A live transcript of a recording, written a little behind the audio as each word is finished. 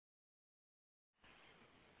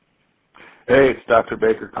Hey, it's Dr.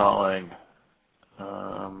 Baker calling.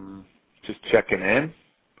 Just checking in.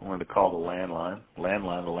 I wanted to call the landline.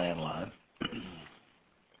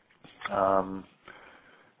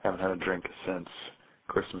 Haven't had a drink since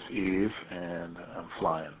Christmas Eve, and I'm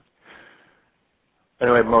flying.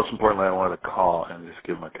 Anyway, most importantly, I wanted to call and just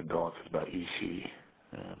give my condolences about Ishii.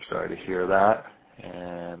 I'm sorry to hear that,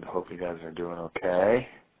 and hope you guys are doing okay,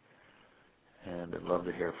 and I'd love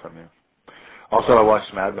to hear from you. Also, I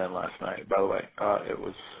watched Mad Men last night, by the way. It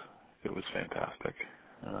was fantastic.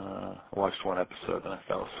 I watched one episode and I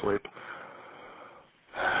fell asleep.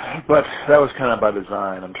 But that was kind of by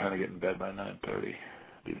design. I'm trying to get in bed by 9:30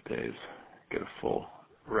 these days. Get a full,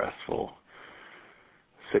 restful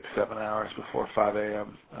 6-7 hours before 5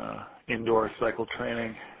 a.m. Indoor cycle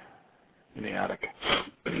training in the attic.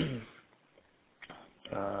 Give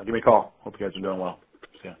me a call. Hope you guys are doing well.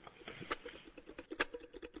 See ya.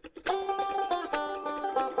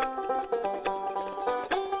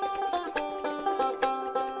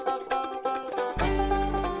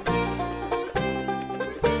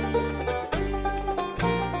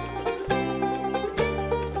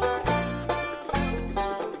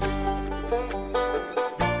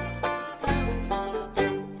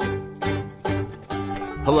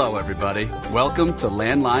 Hello, everybody. Welcome to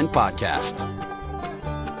Landline Podcast.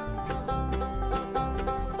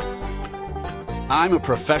 I'm a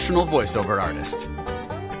professional voiceover artist.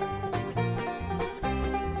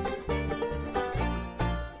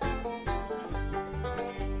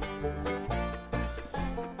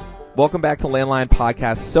 Welcome back to Landline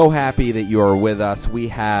Podcast. So happy that you are with us. We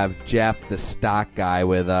have Jeff, the stock guy,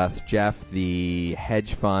 with us. Jeff, the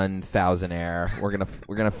hedge fund thousandaire. We're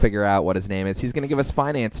gonna figure out what his name is. He's gonna give us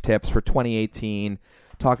finance tips for 2018.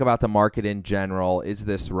 Talk about the market in general. Is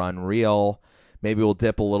this run real? Maybe we'll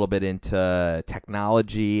dip a little bit into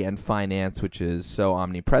technology and finance, which is so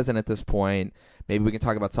omnipresent at this point. Maybe we can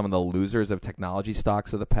talk about some of the losers of technology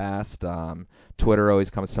stocks of the past. Twitter always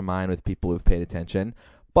comes to mind with people who've paid attention.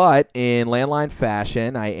 But in landline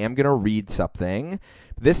fashion, I am going to read something.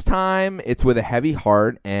 This time, it's with a heavy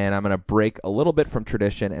heart, and I'm going to break a little bit from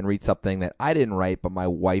tradition and read something that I didn't write, but my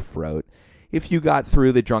wife wrote. If you got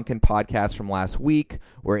through the Drunken podcast from last week,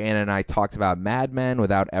 where Anna and I talked about Mad Men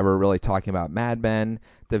without ever really talking about Mad Men,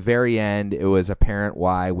 at the very end, it was apparent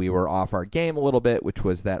why we were off our game a little bit, which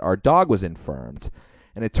was that our dog was infirmed.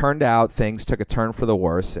 And it turned out things took a turn for the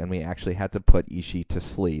worse, and we actually had to put Ishii to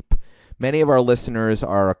sleep. Many of our listeners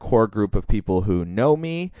are a core group of people who know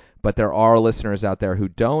me, but there are listeners out there who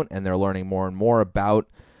don't, and they're learning more and more about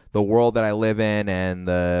the world that I live in and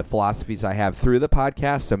the philosophies I have through the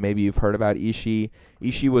podcast. So maybe you've heard about Ishii.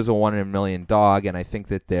 Ishii was a 1 in a million dog, and I think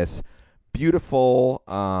that this beautiful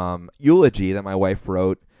eulogy that my wife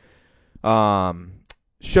wrote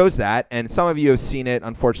shows that. And some of you have seen it,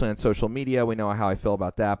 unfortunately, on social media. We know how I feel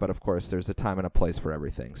about that, but of course, there's a time and a place for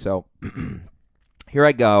everything. So here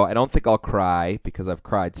I go. I don't think I'll cry because I've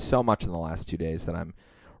cried so much in the last 2 days that I'm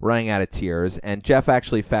running out of tears. And Jeff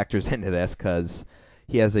actually factors into this because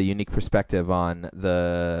he has a unique perspective on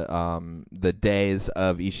the days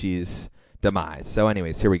of Ishii's demise. So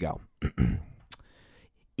anyways, here we go.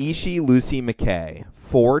 Ishii Lucy McKay,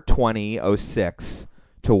 4/20/06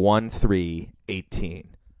 to 1/3/18.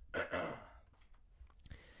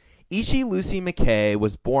 Ishii Lucy McKay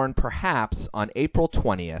was born perhaps on April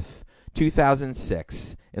 20th,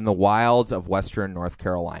 2006, in the wilds of western North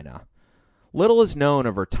Carolina. Little is known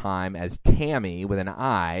of her time as Tammy with an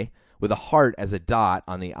I, with a heart as a dot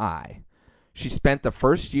on the I. She spent the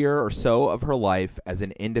first year or so of her life as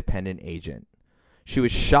an independent agent. She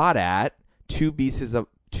was shot at. Two pieces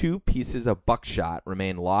of buckshot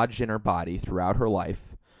remained lodged in her body throughout her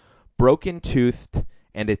life. Broken-toothed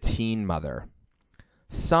and a teen mother.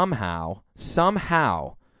 Somehow,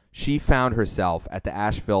 she found herself at the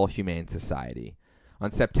Asheville Humane Society.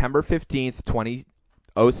 On September 15th,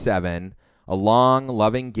 2007, a long,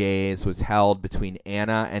 loving gaze was held between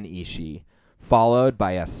Anna and Ishii, followed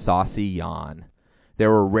by a saucy yawn. They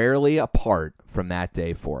were rarely apart from that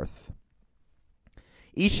day forth.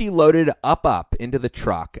 Ishii loaded up into the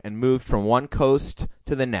truck and moved from one coast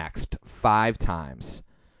to the next 5 times.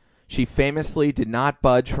 She famously did not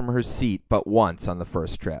budge from her seat but once on the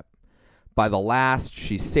first trip. By the last,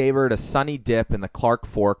 she savored a sunny dip in the Clark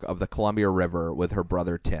Fork of the Columbia River with her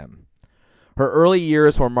brother Tim. Her early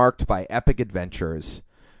years were marked by epic adventures.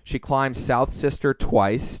 She climbed South Sister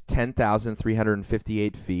twice,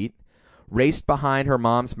 10,358 feet, raced behind her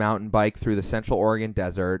mom's mountain bike through the Central Oregon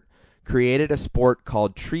desert, created a sport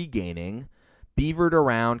called tree gaining, beavered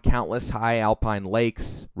around countless high alpine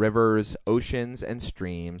lakes, rivers, oceans, and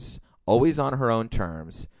streams, always on her own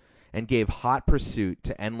terms, and gave hot pursuit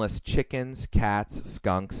to endless chickens, cats,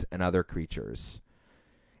 skunks, and other creatures.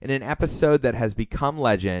 In an episode that has become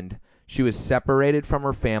legend, she was separated from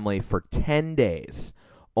her family for 10 days,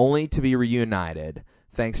 only to be reunited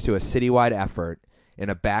thanks to a citywide effort in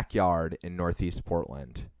a backyard in northeast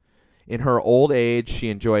Portland. In her old age, she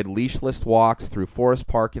enjoyed leashless walks through Forest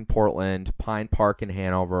Park in Portland, Pine Park in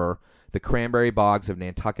Hanover, the cranberry bogs of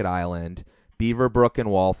Nantucket Island, Beaver Brook in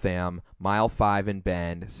Waltham, Mile 5 in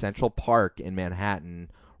Bend, Central Park in Manhattan,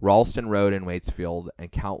 Ralston Road in Waitsfield,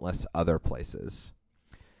 and countless other places.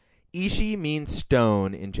 Ishi means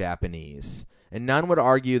stone in Japanese, and none would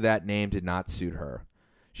argue that name did not suit her.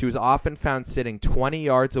 She was often found sitting 20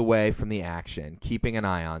 yards away from the action, keeping an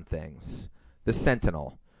eye on things. The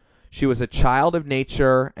Sentinel. She was a child of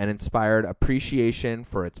nature and inspired appreciation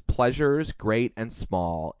for its pleasures, great and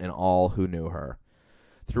small, in all who knew her.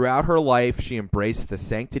 Throughout her life, she embraced the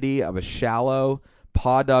sanctity of a shallow,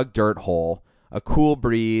 paw-dug dirt hole, a cool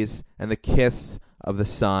breeze, and the kiss of the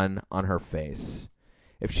sun on her face.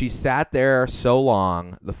 If she sat there so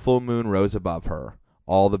long, the full moon rose above her,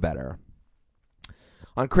 all the better.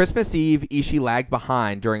 On Christmas Eve, Ishi lagged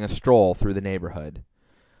behind during a stroll through the neighborhood.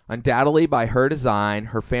 Undoubtedly by her design,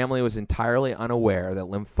 her family was entirely unaware that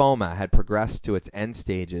lymphoma had progressed to its end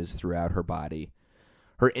stages throughout her body.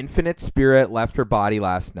 Her infinite spirit left her body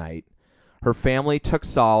last night. Her family took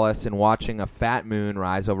solace in watching a fat moon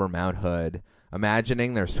rise over Mount Hood,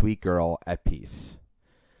 imagining their sweet girl at peace.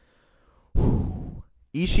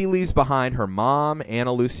 Ishi leaves behind her mom,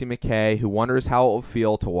 Anna Lucy McKay, who wonders how it will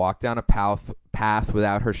feel to walk down a path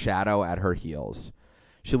without her shadow at her heels.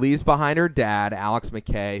 She leaves behind her dad, Alex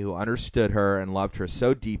McKay, who understood her and loved her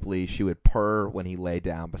so deeply she would purr when he lay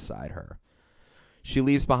down beside her. She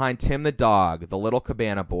leaves behind Tim the dog, the little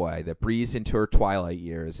cabana boy that breezed into her twilight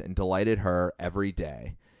years and delighted her every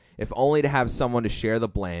day, if only to have someone to share the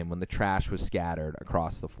blame when the trash was scattered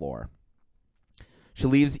across the floor. She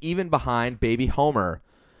leaves even behind baby Homer,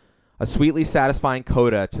 a sweetly satisfying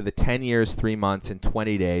coda to the 10 years, 3 months, and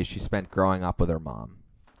 20 days she spent growing up with her mom.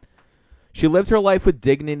 She lived her life with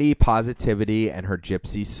dignity, positivity, and her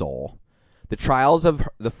gypsy soul. The trials of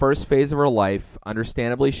the first phase of her life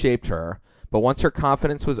understandably shaped her, but once her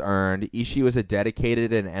confidence was earned, Ishi was a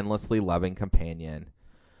dedicated and endlessly loving companion.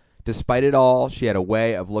 Despite it all, she had a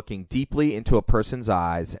way of looking deeply into a person's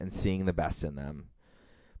eyes and seeing the best in them.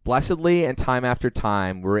 Blessedly, and time after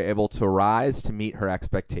time, we were able to rise to meet her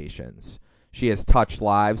expectations. She has touched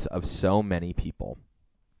lives of so many people.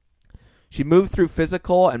 She moved through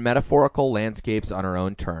physical and metaphorical landscapes on her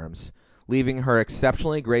own terms, leaving her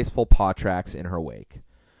exceptionally graceful paw tracks in her wake.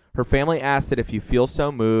 Her family asked that if you feel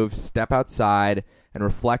so moved, step outside and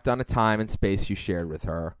reflect on a time and space you shared with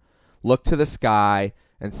her. Look to the sky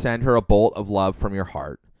and send her a bolt of love from your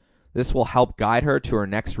heart. This will help guide her to her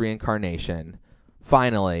next reincarnation,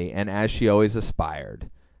 finally, and as she always aspired,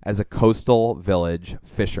 as a coastal village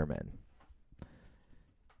fisherman.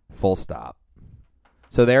 Full stop.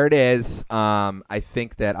 So there it is. I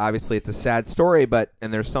think that obviously it's a sad story,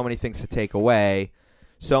 and there's so many things to take away.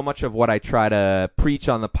 So much of what I try to preach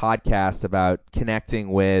on the podcast about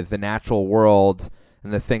connecting with the natural world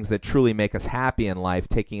and the things that truly make us happy in life,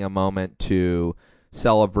 taking a moment to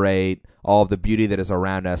celebrate all of the beauty that is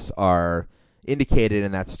around us, are indicated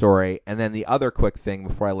in that story. And then the other quick thing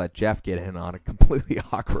before I let Jeff get in on a completely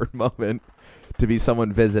awkward moment to be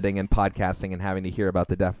someone visiting and podcasting and having to hear about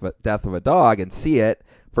the death of a dog and see it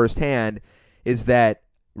firsthand, is that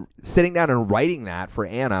sitting down and writing that for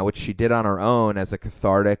Anna, which she did on her own as a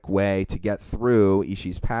cathartic way to get through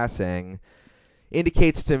Ishi's passing,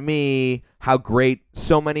 indicates to me how great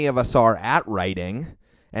so many of us are at writing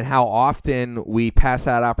and how often we pass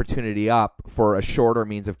that opportunity up for a shorter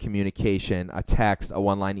means of communication, a text, a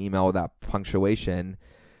one-line email without punctuation.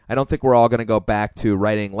 I don't think we're all going to go back to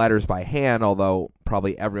writing letters by hand, although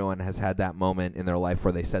probably everyone has had that moment in their life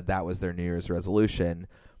where they said that was their New Year's resolution.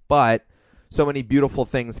 But so many beautiful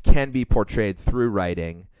things can be portrayed through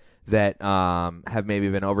writing that have maybe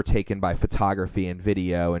been overtaken by photography and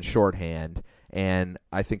video and shorthand. And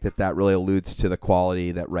I think that really alludes to the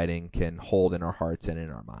quality that writing can hold in our hearts and in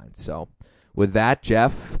our minds. So with that,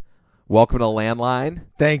 Jeff, welcome to Landline.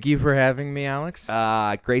 Thank you for having me, Alex.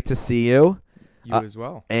 Great to see you. You as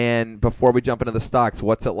well. And before we jump into the stocks,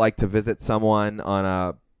 what's it like to visit someone on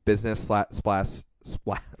a business a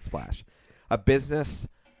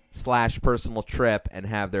business/personal trip and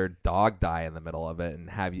have their dog die in the middle of it, and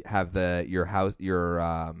have your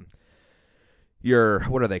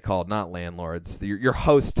what are they called? Not landlords. Your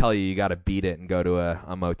hosts tell you got to beat it and go to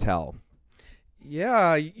a motel.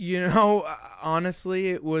 Yeah, honestly,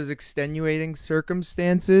 it was extenuating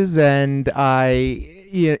circumstances, and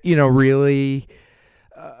I, really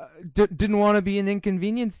didn't want to be an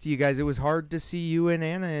inconvenience to you guys. It was hard to see you and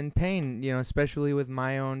Anna in pain, especially with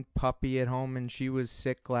my own puppy at home, and she was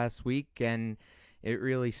sick last week, and it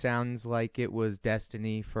really sounds like it was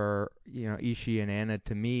destiny for, Ishii and Anna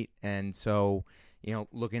to meet, and so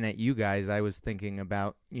looking at you guys, I was thinking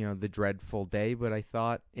about, the dreadful day, but I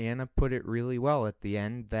thought Anna put it really well at the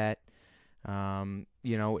end that,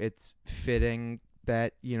 it's fitting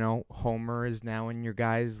that, Homer is now in your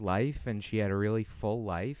guys' life, and she had a really full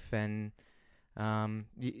life, and,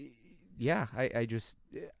 yeah,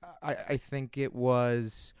 I think it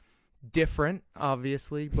was different,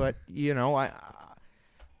 obviously, but,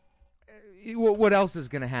 what else is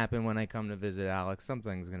going to happen when I come to visit Alex?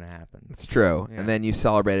 Something's going to happen. It's true. Yeah. And then you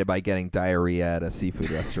celebrated by getting diarrhea at a seafood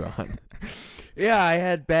restaurant. Yeah, I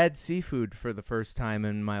had bad seafood for the first time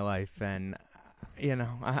in my life, and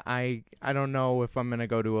I don't know if I'm going to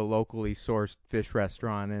go to a locally sourced fish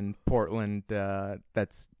restaurant in Portland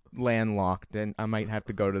that's landlocked, and I might have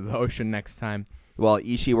to go to the ocean next time. Well,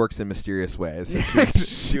 Ishii works in mysterious ways. So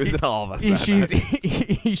she was in all of us.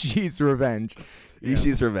 Ishii's revenge. Yeah.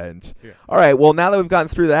 Ishii's revenge. Yeah. All right. Well, now that we've gotten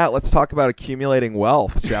through that, let's talk about accumulating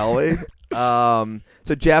wealth, shall we?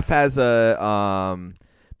 So Jeff has a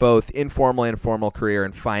both informal and formal career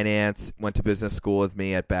in finance. Went to business school with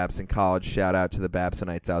me at Babson College. Shout out to the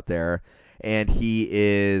Babsonites out there. And he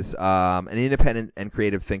is an independent and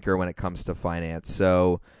creative thinker when it comes to finance.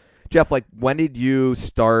 So, Jeff, when did you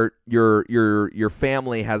start? Your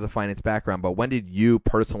family has a finance background, but when did you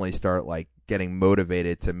personally start getting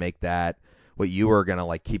motivated to make that what you were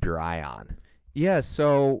gonna keep your eye on? Yeah,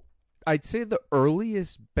 so I'd say the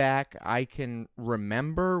earliest back I can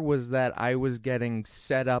remember was that I was getting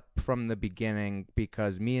set up from the beginning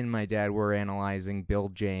because me and my dad were analyzing Bill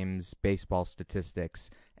James baseball statistics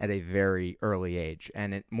at a very early age,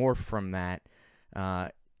 and it morphed from that.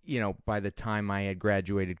 By the time I had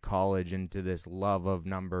graduated college into this love of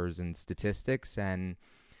numbers and statistics, and,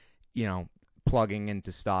 plugging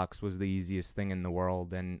into stocks was the easiest thing in the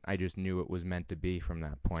world, and I just knew it was meant to be from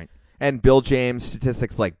that point. And Bill James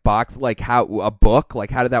statistics, how a book,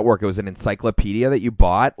 how did that work? It was an encyclopedia that you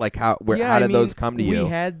bought. How did those come to you? We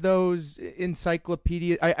had those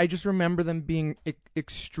encyclopedias. I just remember them being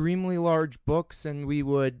extremely large books, and we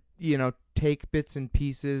would, take bits and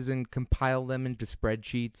pieces and compile them into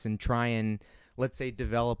spreadsheets and try and, let's say,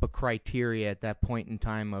 develop a criteria at that point in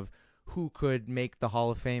time of who could make the Hall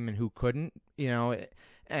of Fame and who couldn't,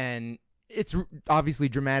 and it's obviously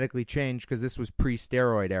dramatically changed because this was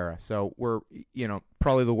pre-steroid era. So we're,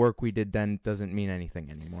 probably the work we did then doesn't mean anything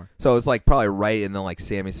anymore. So it was probably right in the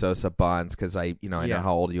Sammy Sosa bonds because I know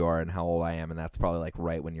how old you are and how old I am, and that's probably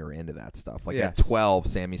right when you were into that stuff. Yes. At 12,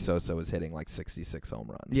 Sammy Sosa was hitting 66 home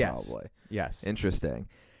runs. Yes. Probably. Yes. Interesting.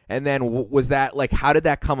 And then was that how did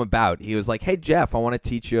that come about? He was like, "Hey Jeff, I want to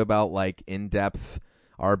teach you about in-depth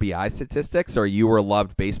RBI statistics," or you were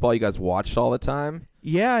loved baseball. You guys watched all the time.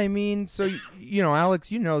 Yeah, I mean, so, Alex,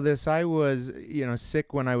 this. I was,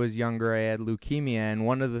 sick when I was younger. I had leukemia,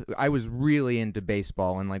 and I was really into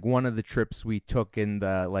baseball, and, one of the trips we took in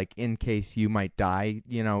the, in case you might die,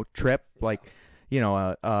 trip,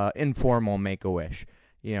 informal Make-A-Wish.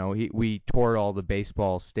 We toured all the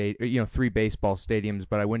baseball 3 baseball stadiums,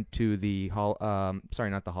 but I went to the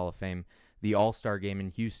not the Hall of Fame, the All-Star game in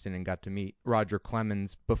Houston, and got to meet Roger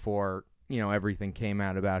Clemens before everything came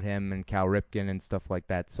out about him and Cal Ripken and stuff like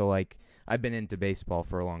that. So, I've been into baseball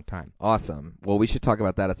for a long time. Awesome. Well, we should talk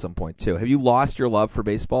about that at some point, too. Have you lost your love for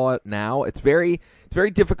baseball now? It's very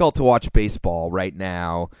difficult to watch baseball right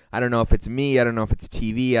now. I don't know if it's me. I don't know if it's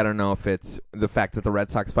TV. I don't know if it's the fact that the Red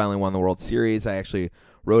Sox finally won the World Series. I actually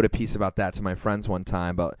wrote a piece about that to my friends one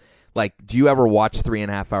time. But, do you ever watch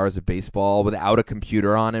 3.5 hours of baseball without a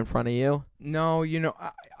computer on in front of you? No,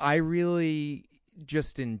 I really,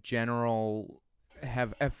 just in general,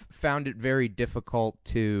 have found it very difficult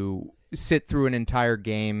to sit through an entire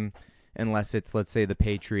game unless it's, let's say, the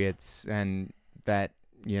Patriots, and that,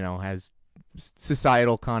 has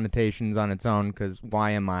societal connotations on its own, because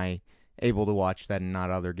why am I able to watch that and not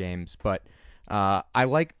other games? But I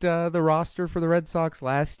liked the roster for the Red Sox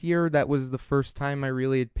last year. That was the first time I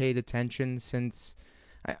really had paid attention since,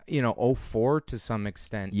 04 to some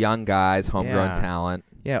extent. Young guys, homegrown talent.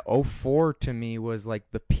 Yeah, 04 to me was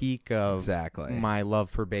the peak of exactly my love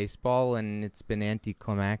for baseball, and it's been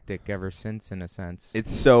anticlimactic ever since, in a sense.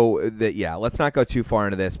 It's so that, let's not go too far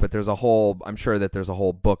into this, but I'm sure that there's a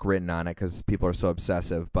whole book written on it because people are so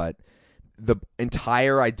obsessive, but the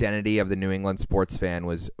entire identity of the New England sports fan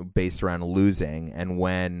was based around losing, and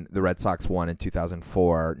when the Red Sox won in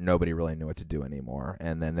 2004, nobody really knew what to do anymore.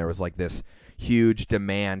 And then there was like this huge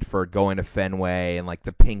demand for going to Fenway, and like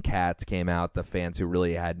the Pink Hats came out, the fans who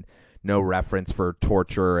really had no reference for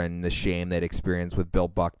torture and the shame they'd experienced with Bill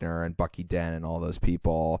Buckner and Bucky Dent and all those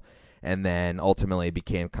people. And then ultimately it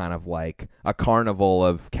became kind of like a carnival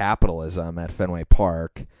of capitalism at Fenway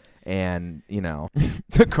Park. And, you know.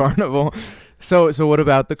 The carnival. So what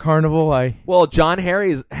about the carnival? Well, John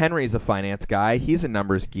Henry's a finance guy. He's a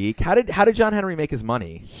numbers geek. How did John Henry make his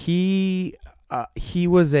money? He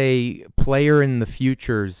was a player in the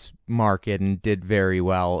futures market and did very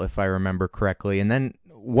well, if I remember correctly, and then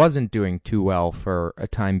wasn't doing too well for a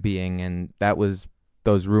time being, and that was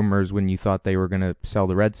those rumors when you thought they were going to sell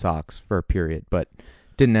the Red Sox for a period, but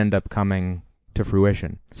didn't end up coming to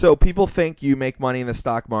fruition. So people think you make money in the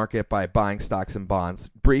stock market by buying stocks and bonds.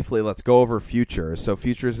 Briefly, let's go over futures. So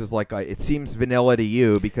futures is like, it seems vanilla to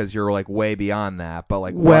you because you're like way beyond that, but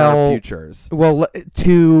like, what are futures? Well,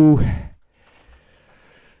 to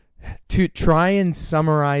try and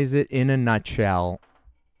summarize it in a nutshell,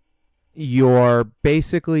 you're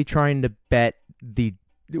basically trying to bet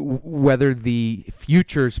whether the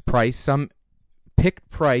futures price, some picked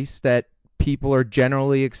price that people are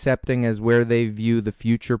generally accepting as where they view the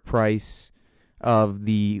future price of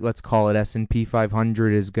the, let's call it S&P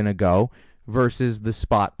 500 is going to go, versus the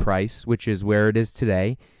spot price, which is where it is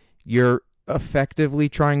today. You're effectively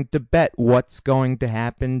trying to bet what's going to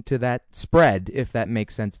happen to that spread, if that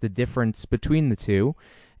makes sense, the difference between the two.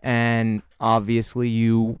 And obviously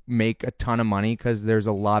you make a ton of money because there's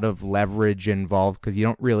a lot of leverage involved because you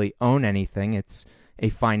don't really own anything. It's a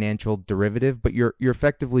financial derivative, but you're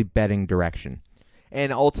effectively betting direction.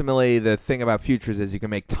 And ultimately the thing about futures is you can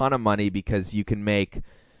make a ton of money because you can make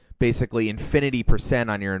basically infinity %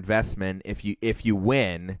 on your investment if you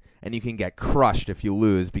win, and you can get crushed if you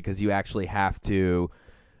lose because you actually have to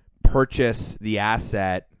purchase the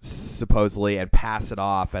asset supposedly and pass it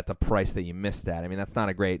off at the price that you missed at. I mean, that's not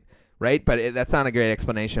a great, right? But that's not a great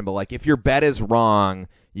explanation. But like, if your bet is wrong,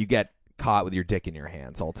 you get caught with your dick in your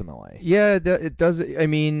hands ultimately. Yeah, it does. I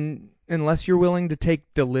mean, unless you're willing to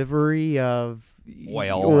take delivery of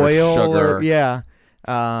oil or sugar.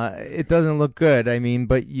 It doesn't look good. I mean,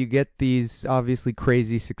 but you get these obviously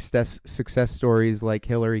crazy success stories like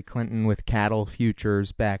Hillary Clinton with cattle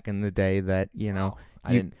futures back in the day that, you know.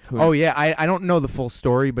 I don't know the full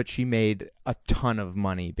story, but she made a ton of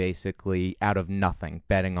money basically out of nothing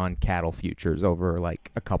betting on cattle futures over like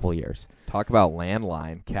a couple years. Talk about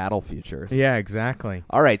landline cattle futures. Yeah, exactly.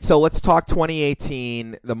 All right, so let's talk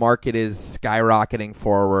 2018. The market is skyrocketing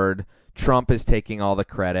forward. Trump is taking all the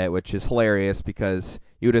credit, which is hilarious because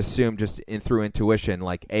you would assume just through intuition,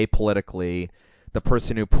 like apolitically, the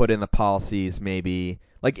person who put in the policies maybe,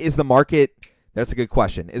 like, is the market, that's a good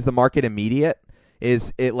question. Is the market immediate?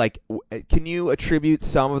 Is it like, can you attribute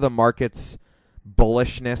some of the market's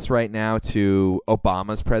bullishness right now to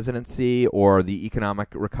Obama's presidency or the economic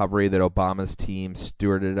recovery that Obama's team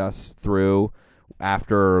stewarded us through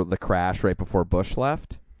after the crash right before Bush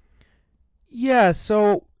left? Yeah,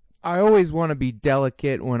 so I always want to be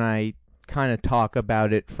delicate when I kind of talk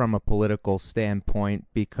about it from a political standpoint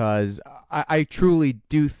because I truly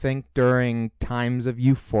do think during times of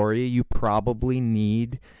euphoria you probably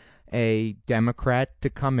need a Democrat to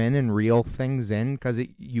come in and reel things in because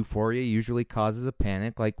euphoria usually causes a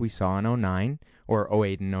panic like we saw in 2009 or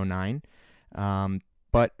 2008 and 2009.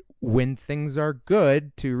 But when things are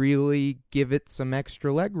good, to really give it some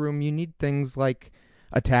extra leg room, you need things like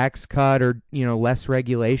a tax cut or, you know, less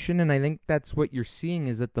regulation. And I think that's what you're seeing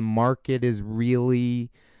is that the market is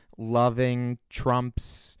really loving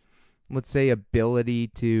Trump's, let's say, ability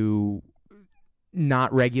to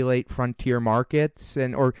not regulate frontier markets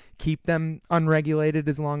and or keep them unregulated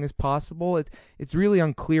as long as possible. It's really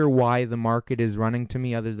unclear why the market is running to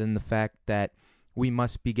me other than the fact that we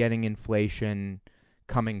must be getting inflation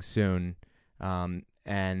coming soon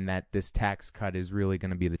and that this tax cut is really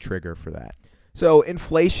going to be the trigger for that. So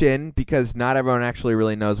inflation, because not everyone actually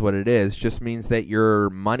really knows what it is, just means that your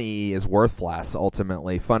money is worth less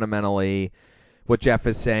ultimately. Fundamentally, what Jeff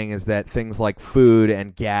is saying is that things like food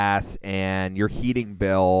and gas and your heating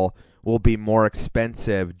bill will be more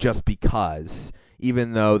expensive just because,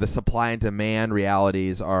 even though the supply and demand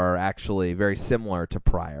realities are actually very similar to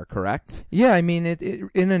prior, correct? Yeah, I mean, it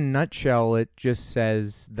in a nutshell, it just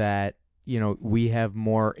says that, you know, we have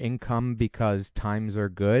more income because times are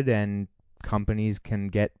good and companies can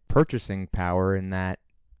get purchasing power in that,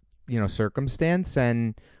 you know, circumstance.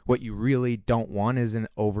 And what you really don't want is an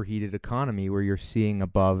overheated economy where you're seeing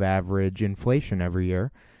above average inflation every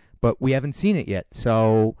year. but we haven't seen it yet.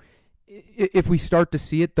 So if we start to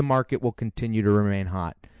see it, the market will continue to remain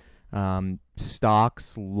hot.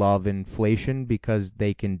 Stocks love inflation because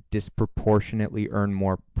they can disproportionately earn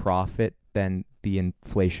more profit than the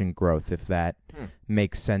inflation growth, if that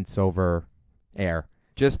makes sense over air.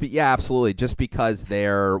 Absolutely. Just because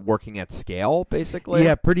they're working at scale, basically.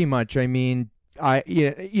 Yeah, pretty much. I mean,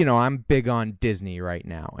 I'm big on Disney right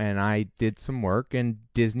now, and I did some work, and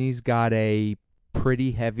Disney's got a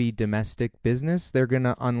pretty heavy domestic business. They're going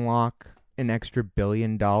to unlock an extra $1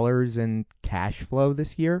 billion in cash flow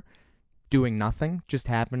this year, doing nothing, just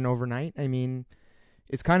happened overnight. I mean,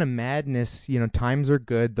 it's kind of madness. Times are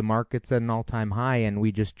good, the market's at an all-time high, and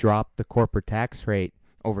we just dropped the corporate tax rate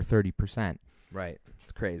over 30%. Right.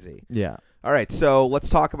 It's crazy. Yeah. All right, so let's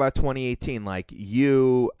talk about 2018. Like,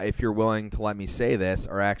 you, if you're willing to let me say this,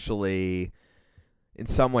 are actually in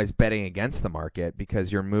some ways betting against the market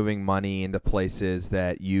because you're moving money into places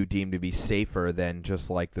that you deem to be safer than just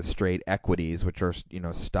like the straight equities, which are,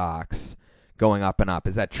 stocks going up and up.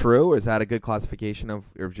 Is that true? Or is that a good classification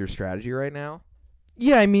of your strategy right now?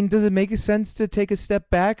 Yeah, I mean, does it make sense to take a step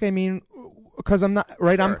back? I mean, because I'm not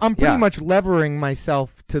right. Sure. I'm pretty much levering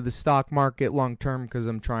myself to the stock market long term because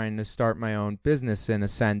I'm trying to start my own business in a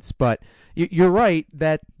sense. But you're right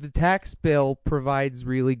that the tax bill provides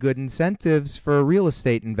really good incentives for real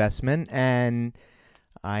estate investment, and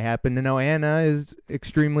I happen to know Anna is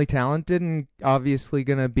extremely talented and obviously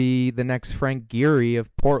going to be the next Frank Gehry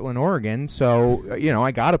of Portland, Oregon. So,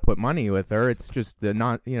 I got to put money with her. It's just the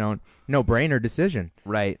no-brainer decision.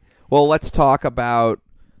 Right. Well, let's talk about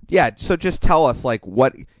so just tell us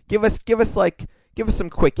give us some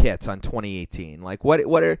quick hits on 2018. Like what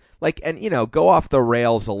are and go off the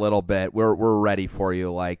rails a little bit. We're ready for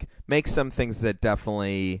you. Like make some things that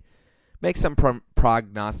definitely make some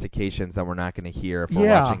prognostications that we're not going to hear if we're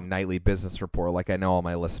watching Nightly Business Report, like I know all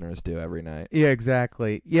my listeners do every night. Yeah,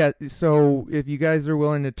 exactly. Yeah, so if you guys are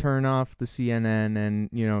willing to turn off the CNN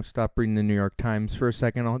and, stop reading the New York Times for a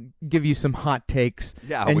second, I'll give you some hot takes,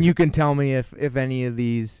 and you can tell me if any of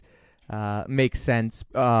these make sense.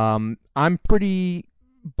 I'm pretty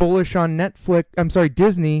bullish on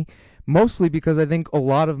Disney, mostly because I think a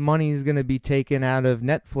lot of money is going to be taken out of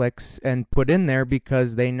Netflix and put in there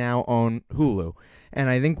because they now own Hulu. And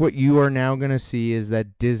I think what you are now going to see is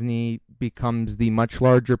that Disney becomes the much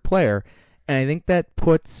larger player. And I think that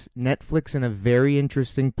puts Netflix in a very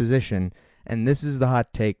interesting position. And this is the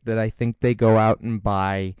hot take, that I think they go out and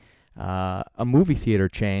buy a movie theater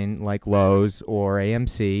chain like Lowe's or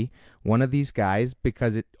AMC, one of these guys,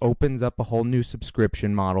 because it opens up a whole new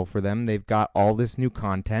subscription model for them. They've got all this new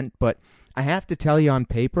content, but I have to tell you on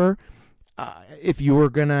paper, if you were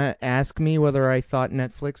going to ask me whether I thought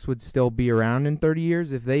Netflix would still be around in 30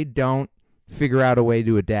 years, if they don't figure out a way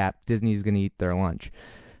to adapt, Disney's going to eat their lunch.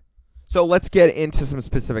 So let's get into some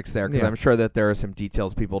specifics there, because I'm sure that there are some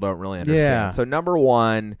details people don't really understand. Yeah. So number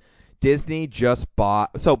one, Disney just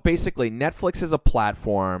bought... So basically, Netflix is a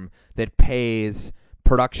platform that pays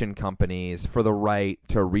production companies for the right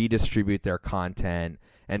to redistribute their content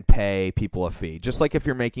and pay people a fee. Just like if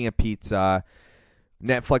you're making a pizza,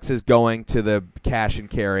 Netflix is going to the cash and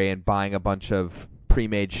carry and buying a bunch of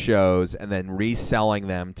pre-made shows and then reselling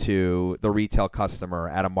them to the retail customer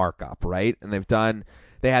at a markup, right? And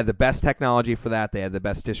they had the best technology for that. They had the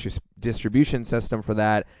best distribution system for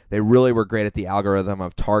that. They really were great at the algorithm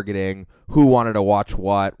of targeting who wanted to watch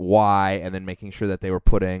what, why, and then making sure that they were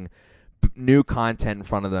putting new content in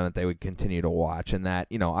front of them that they would continue to watch. And that,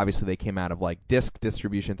 obviously they came out of like disc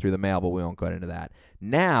distribution through the mail, but we won't go into that.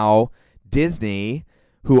 Now, Disney,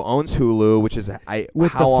 who owns Hulu, which is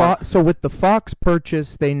So with the Fox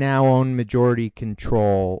purchase, they now own majority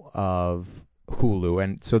control of Hulu,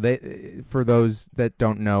 and so for those that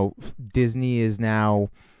don't know, Disney is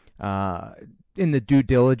now in the due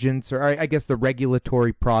diligence, or I guess the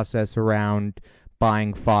regulatory process around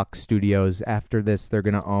buying Fox Studios. After this, they're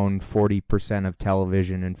going to own 40% of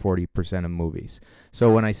television and 40% of movies.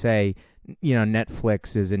 So when I say,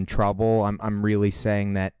 Netflix is in trouble, I'm really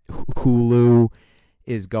saying that Hulu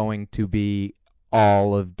is going to be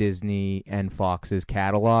all of Disney and Fox's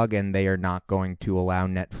catalog, and they are not going to allow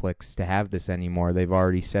Netflix to have this anymore. They've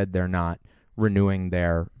already said they're not renewing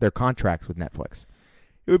their contracts with Netflix.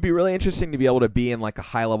 It would be really interesting to be able to be in like a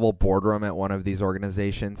high-level boardroom at one of these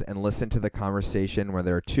organizations and listen to the conversation where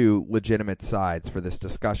there are two legitimate sides for this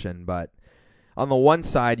discussion. But on the one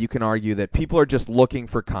side, you can argue that people are just looking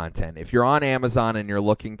for content. If you're on Amazon and you're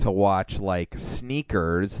looking to watch like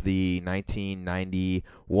Sneakers, the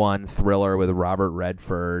 1991 thriller with Robert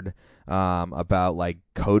Redford about like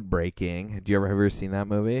code breaking. Have you ever seen that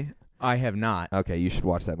movie? I have not. Okay, you should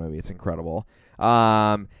watch that movie. It's incredible.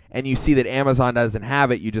 And you see that Amazon doesn't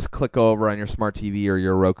have it. You just click over on your smart TV or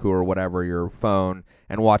your Roku or whatever, your phone,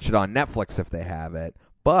 and watch it on Netflix if they have it.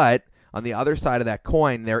 But on the other side of that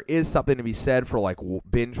coin, there is something to be said for like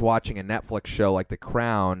binge watching a Netflix show like The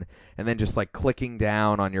Crown and then just like clicking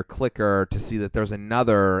down on your clicker to see that there's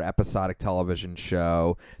another episodic television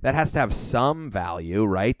show. That has to have some value,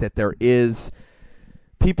 right? That there is...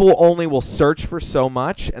 People only will search for so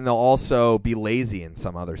much, and they'll also be lazy in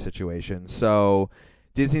some other situations. So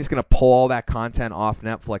Disney's going to pull all that content off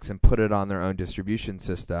Netflix and put it on their own distribution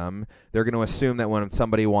system. They're going to assume that when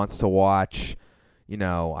somebody wants to watch...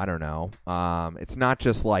 I don't know. It's not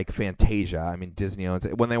just like Fantasia. I mean, Disney owns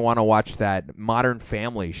it. When they want to watch that Modern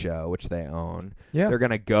Family show, which they own, they're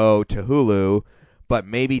going to go to Hulu. But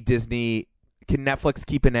maybe Disney... Can Netflix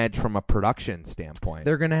keep an edge from a production standpoint?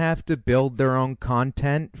 They're going to have to build their own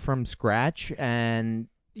content from scratch, and,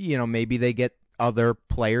 maybe they get other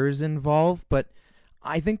players involved. But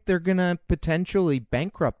I think they're going to potentially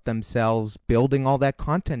bankrupt themselves building all that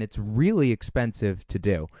content. It's really expensive to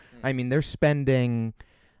do. I mean, they're spending,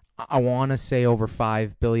 I want to say, over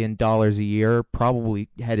 $5 billion a year, probably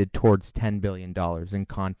headed towards $10 billion in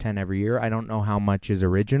content every year. I don't know how much is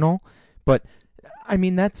original, but I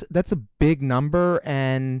mean, that's a big number,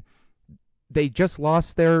 and they just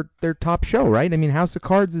lost their top show, right? I mean, House of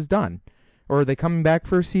Cards is done. Or are they coming back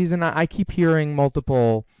for a season? I keep hearing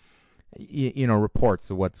multiple, reports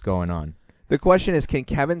of what's going on. The question is, can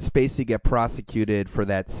Kevin Spacey get prosecuted for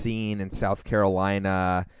that scene in South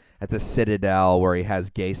Carolina at the Citadel where he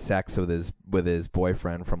has gay sex with his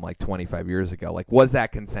boyfriend from like 25 years ago? Like, was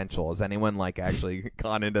that consensual? Has anyone like actually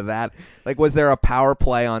gone into that? Like, was there a power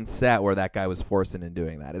play on set where that guy was forced into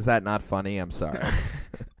doing that? Is that not funny? I'm sorry.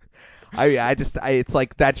 It's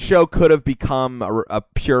like that show could have become a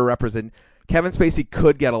pure represent. Kevin Spacey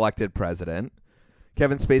could get elected president.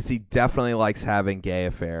 Kevin Spacey definitely likes having gay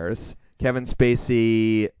affairs. Kevin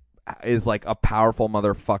Spacey is like a powerful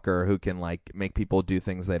motherfucker who can like make people do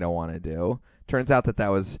things they don't want to do. Turns out that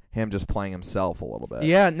was him just playing himself a little bit.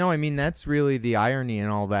 Yeah, no, I mean, that's really the irony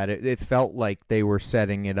and all that. It felt like they were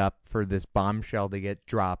setting it up for this bombshell to get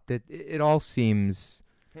dropped. It all seems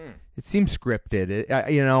it seems scripted.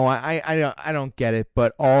 I don't get it,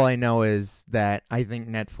 but all I know is that I think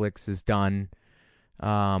Netflix is done.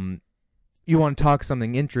 You want to talk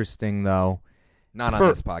something interesting though? Not on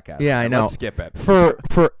this podcast. Yeah, I know. Let's skip it.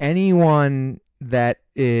 For anyone that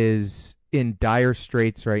is in dire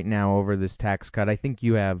straits right now over this tax cut, I think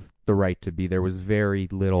you have the right to be. There was very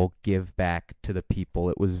little give back to the people.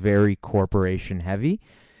 It was very corporation heavy.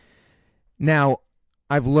 Now,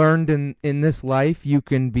 I've learned in this life you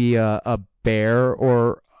can be a bear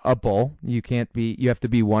or a bull. You have to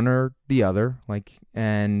be one or the other.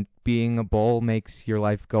 And being a bull makes your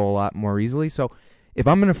life go a lot more easily. So if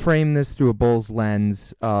I'm going to frame this through a bull's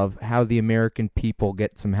lens of how the American people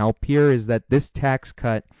get some help here, is that this tax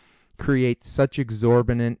cut creates such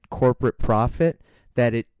exorbitant corporate profit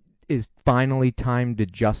that it is finally time to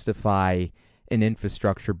justify an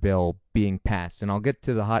infrastructure bill being passed. And I'll get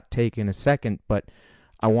to the hot take in a second, but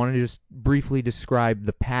I want to just briefly describe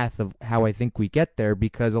the path of how I think we get there,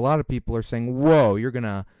 because a lot of people are saying, whoa, you're going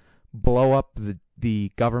to blow up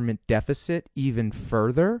the government deficit even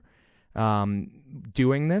further.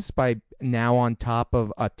 Doing this by now on top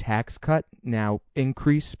of a tax cut, now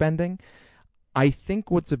increase spending. I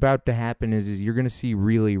think what's about to happen is you're going to see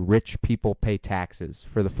really rich people pay taxes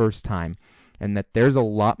for the first time, and that there's a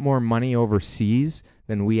lot more money overseas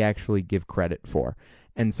than we actually give credit for.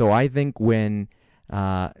 And so I think when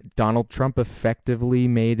Donald Trump effectively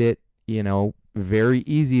made it, very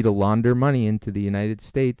easy to launder money into the United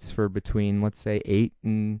States for between, let's say, 8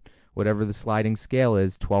 and whatever the sliding scale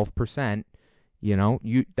is, 12%,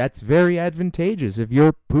 that's very advantageous. If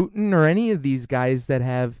you're Putin or any of these guys that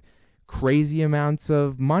have crazy amounts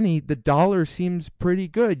of money, the dollar seems pretty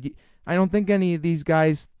good. I don't think any of these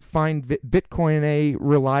guys find Bitcoin a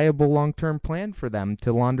reliable long-term plan for them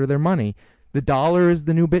to launder their money. The dollar is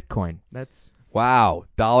the new Bitcoin. Wow,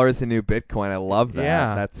 dollar is the new Bitcoin. I love that.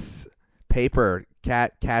 Yeah. That's paper.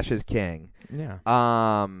 Cash is king. Yeah.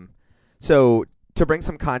 So to bring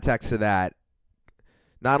some context to that,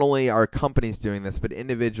 not only are companies doing this, but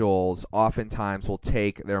individuals oftentimes will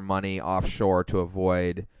take their money offshore to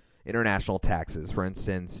avoid international taxes. For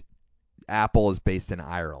instance, Apple is based in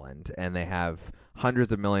Ireland, and they have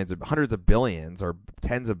hundreds of billions or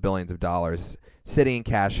tens of billions of dollars sitting in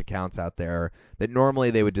cash accounts out there that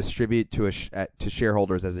normally they would distribute to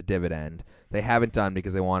shareholders as a dividend. They haven't done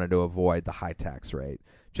because they wanted to avoid the high tax rate.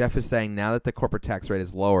 Jeff is saying now that the corporate tax rate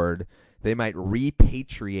is lowered, they might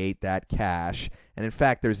repatriate that cash. And in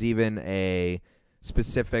fact, there's even a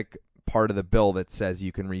specific part of the bill that says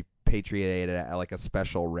you can repatriate it at like a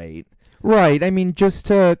special rate. Right. I mean, just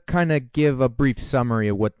to kind of give a brief summary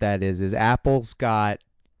of what that is Apple's got,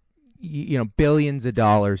 billions of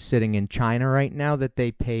dollars sitting in China right now that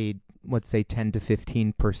they paid, let's say, 10 to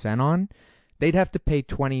 15% on. They'd have to pay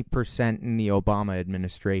 20% in the Obama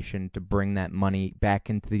administration to bring that money back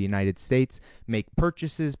into the United States, make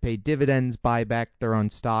purchases, pay dividends, buy back their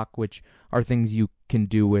own stock, which are things you can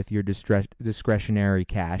do with your discretionary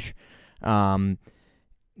cash.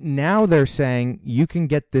 Now they're saying you can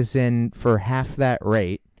get this in for half that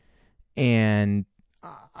rate, and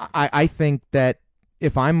I think that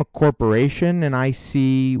if I'm a corporation and I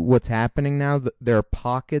see what's happening now, there are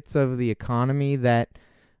pockets of the economy that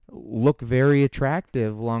look very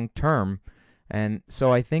attractive long term. And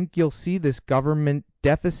so I think you'll see this government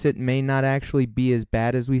deficit may not actually be as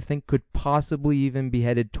bad as we think, could possibly even be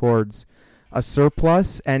headed towards a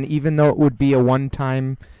surplus. And even though it would be a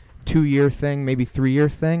one-time 2-year thing, maybe 3-year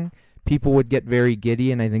thing, people would get very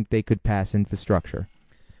giddy, and I think they could pass infrastructure.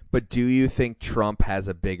 But do you think Trump has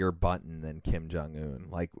a bigger button than Kim Jong-un,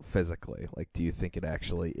 like physically? Like, do you think it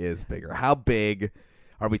actually is bigger? How big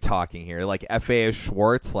are we talking here? Like FAO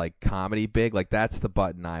Schwartz, like comedy big? Like that's the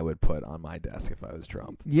button I would put on my desk if I was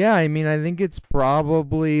Trump. Yeah, I mean, I think it's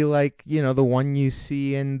probably like, the one you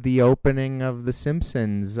see in the opening of The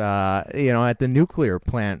Simpsons, at the nuclear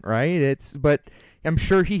plant, right? But I'm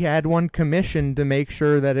sure he had one commissioned to make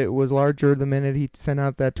sure that it was larger the minute he sent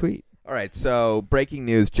out that tweet. All right, so breaking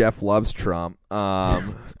news, Jeff loves Trump.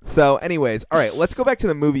 So anyways, all right, let's go back to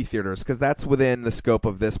the movie theaters because that's within the scope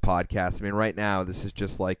of this podcast. I mean, right now, this is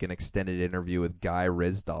just like an extended interview with Guy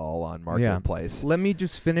Rizdal on Marketplace. Yeah. Let me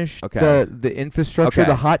just finish okay. the infrastructure. Okay.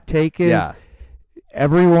 The hot take is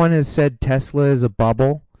everyone has said Tesla is a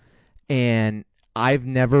bubble, and I've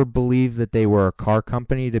never believed that they were a car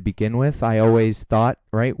company to begin with. I always thought,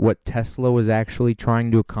 right, what Tesla was actually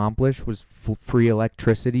trying to accomplish was free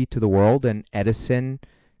electricity to the world, and Edison,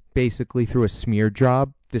 basically through a smear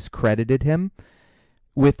job, discredited him.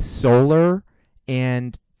 With solar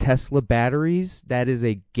and Tesla batteries, that is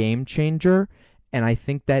a game changer, and I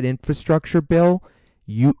think that infrastructure bill,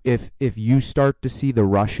 if you start to see the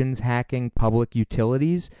Russians hacking public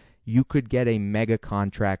utilities, you could get a mega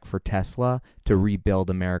contract for Tesla to rebuild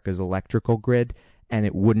America's electrical grid, and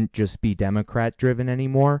it wouldn't just be Democrat-driven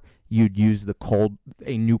anymore. You'd use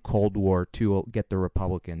a new Cold War to get the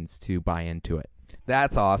Republicans to buy into it.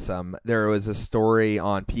 That's awesome. There was a story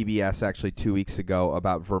on PBS actually 2 weeks ago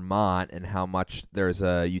about Vermont and how much there's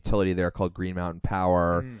a utility there called Green Mountain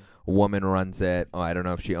Power. A woman runs it. Oh, I don't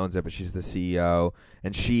know if she owns it, but she's the CEO.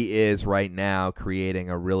 And she is right now creating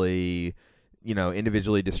a really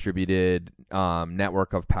individually distributed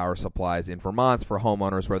network of power supplies in Vermont for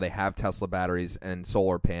homeowners where they have Tesla batteries and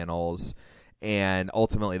solar panels, and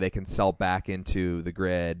ultimately they can sell back into the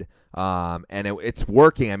grid. And it's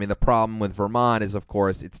working. I mean, the problem with Vermont is, of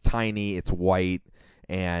course, it's tiny, it's white,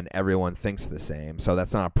 and everyone thinks the same. So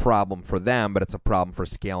that's not a problem for them, but it's a problem for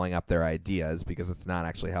scaling up their ideas because it's not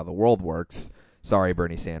actually how the world works. Sorry,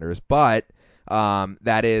 Bernie Sanders. But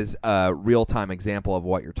that is a real-time example of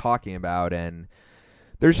what you're talking about. And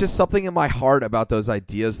there's just something in my heart about those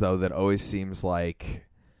ideas, though, that always seems like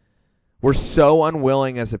we're so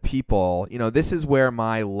unwilling as a people. This is where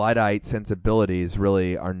my Luddite sensibilities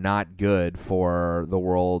really are not good for the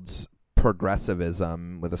world's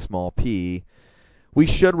progressivism with a small p. We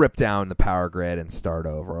should rip down the power grid and start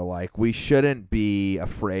over. Like, we shouldn't be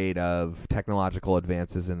afraid of technological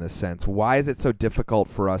advances in this sense. Why is it so difficult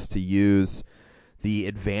for us to use the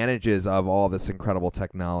advantages of all this incredible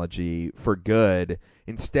technology for good?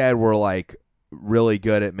 Instead, we're like really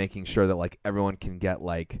good at making sure that like everyone can get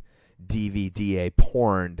like DVD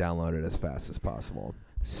porn downloaded as fast as possible.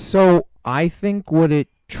 So I think what it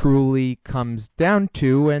truly comes down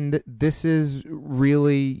to, and this is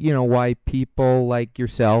really, why people like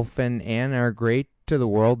yourself and Ann are great to the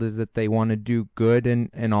world, is that they want to do good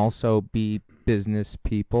and also be business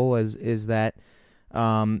people, is that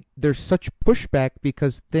there's such pushback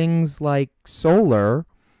because things like solar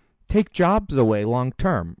take jobs away long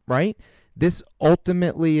term, right? This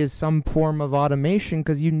ultimately is some form of automation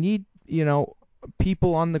because you need,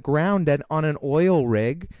 people on the ground on an oil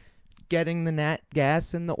rig getting the nat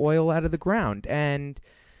gas and the oil out of the ground. And,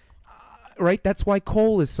 right, that's why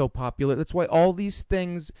coal is so popular. That's why all these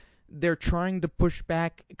things, they're trying to push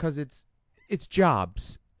back because it's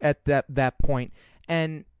jobs at that point.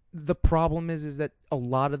 And the problem is that a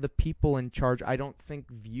lot of the people in charge, I don't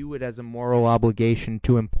think, view it as a moral obligation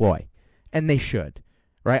to employ. And they should,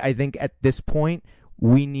 right? I think at this point,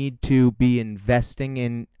 we need to be investing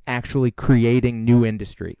in actually creating new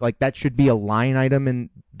industry. Like, that should be a line item in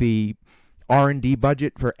the R&D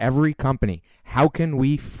budget for every company. How can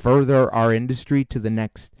we further our industry to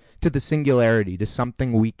the singularity, to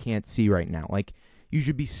something we can't see right now? Like, you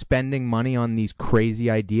should be spending money on these crazy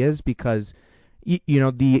ideas because, you know,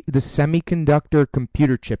 the semiconductor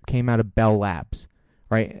computer chip came out of Bell Labs,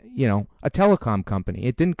 right? You know, a telecom company.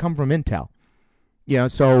 It didn't come from Intel. You know,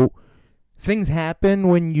 so things happen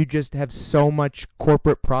when you just have so much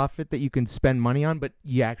corporate profit that you can spend money on, but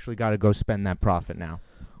you actually got to go spend that profit now.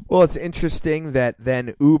 Well, it's interesting that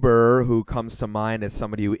then Uber, who comes to mind as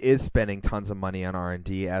somebody who is spending tons of money on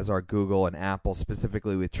R&D, as are Google and Apple,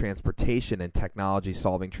 specifically with transportation and technology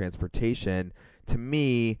solving transportation. To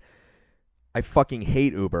me, I fucking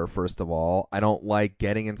hate Uber, first of all. I don't like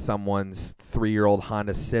getting in someone's 3-year-old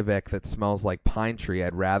Honda Civic that smells like pine tree.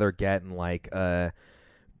 I'd rather get in like a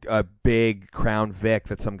big Crown Vic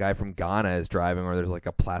that some guy from Ghana is driving, or there's like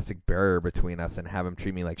a plastic barrier between us, and have him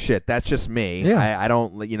treat me like shit. That's just me. Yeah. I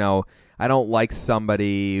don't, you know, I don't like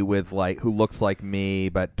somebody with like who looks like me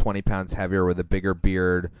but 20 pounds heavier with a bigger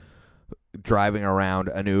beard driving around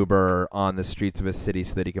an Uber on the streets of a city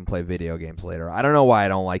so that he can play video games later. I don't know why I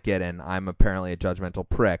don't like it, and I'm apparently a judgmental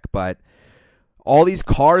prick, but all these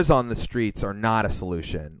cars on the streets are not a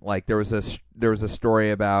solution. Like, there was a story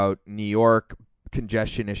about New York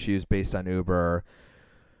congestion issues based on Uber.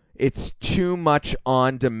 It's too much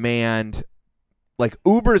on demand. Like,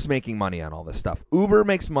 Uber's making money on all this stuff. Uber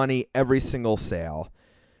makes money every single sale.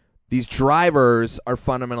 These drivers are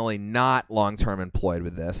fundamentally not long-term employed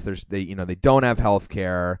with this. They don't have health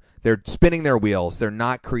care. They're spinning their wheels. They're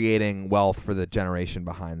not creating wealth for the generation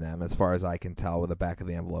behind them, as far as I can tell with a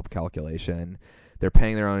back-of-the-envelope calculation. They're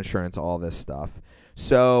paying their own insurance, all this stuff.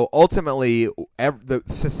 So ultimately, the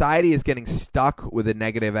society is getting stuck with the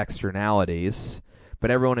negative externalities, but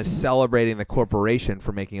everyone is celebrating the corporation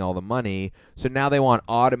for making all the money. So now they want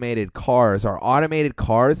automated cars. Are automated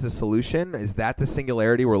cars the solution? Is that the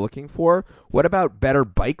singularity we're looking for? What about better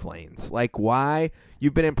bike lanes? Like, why?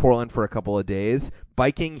 You've been in Portland for a couple of days.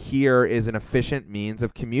 Biking here is an efficient means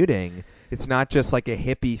of commuting. It's not just like a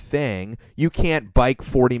hippie thing. You can't bike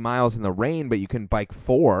 40 miles in the rain, but you can bike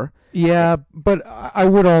 4. Yeah, but I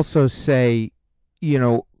would also say, you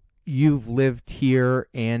know, you've lived here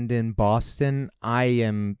and in Boston. I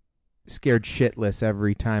am scared shitless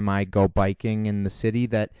every time I go biking in the city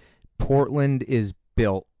that Portland is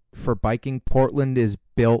built for biking. Portland is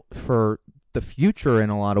built for the future in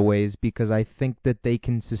a lot of ways, because I think that they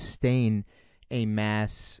can sustain a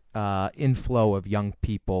mass inflow of young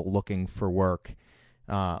people looking for work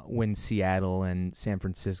when Seattle and San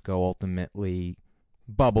Francisco ultimately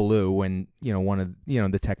bubble when, you know, one of, you know,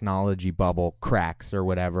 the technology bubble cracks or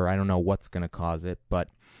whatever. I don't know what's going to cause it, but,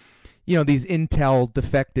 you know, these Intel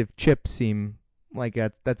defective chips seem like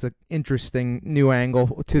that's an interesting new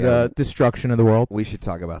angle to the destruction of the world. We should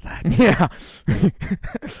talk about that. Yeah.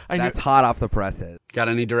 That's hot off the presses. Got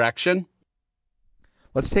any direction?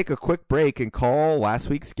 Let's take a quick break and call last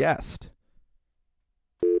week's guest.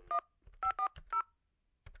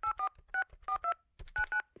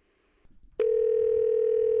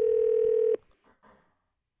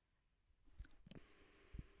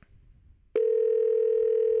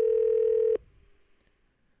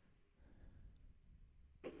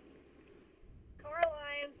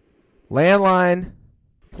 Landline.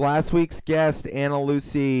 It's last week's guest, Anna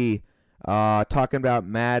Lucy, talking about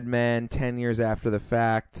Mad Men 10 years after the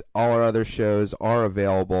fact. All our other shows are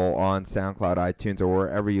available on SoundCloud, iTunes, or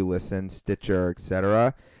wherever you listen, Stitcher,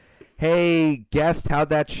 etc. Hey, guest, how'd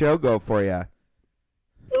that show go for you?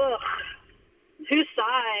 Ugh. Too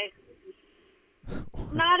sigh.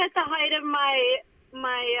 Not at the height of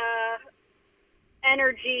my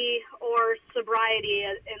energy or sobriety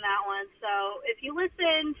in that one. So if you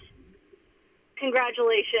listened,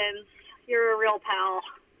 congratulations. You're a real pal.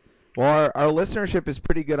 Well, our listenership is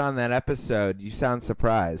pretty good on that episode. You sound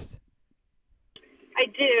surprised. I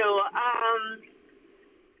do.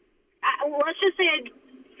 Let's just say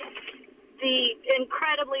the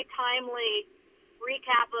incredibly timely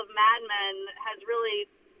recap of Mad Men has really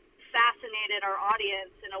fascinated our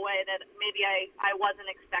audience in a way that maybe I wasn't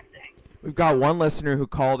expecting. We've got one listener who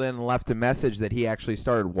called in and left a message that he actually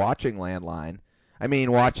started watching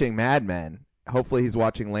watching Mad Men. Hopefully he's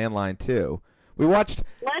watching Landline too. Don't watch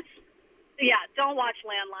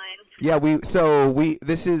Landline. Yeah,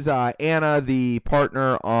 this is Anna, the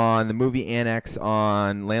partner on the Movie Annex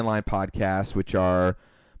on Landline Podcast, which are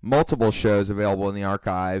multiple shows available in the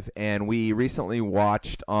archive, and we recently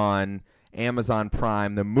watched on Amazon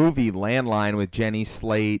Prime the movie Landline with Jenny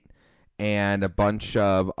Slate and a bunch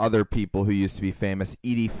of other people who used to be famous.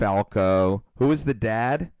 Edie Falco. Who was the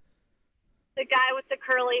dad? The guy with the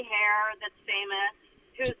curly hair that's famous,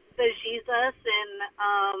 who's the Jesus in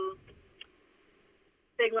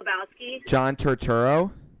Big Lebowski. John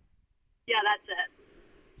Turturro? Yeah, that's it.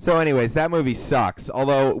 So anyways, that movie sucks,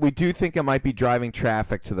 although we do think it might be driving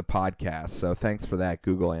traffic to the podcast, so thanks for that,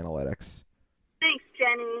 Google Analytics. Thanks,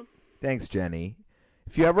 Jenny. Thanks, Jenny.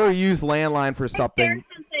 If you ever use Landline for something... Share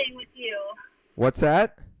something with you. What's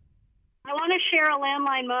that? I want to share a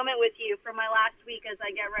landline moment with you from my last week as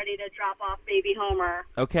I get ready to drop off baby Homer.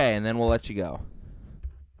 Okay, and then we'll let you go.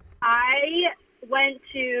 I went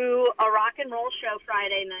to a rock and roll show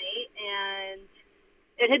Friday night, and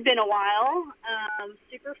it had been a while.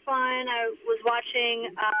 Super fun. I was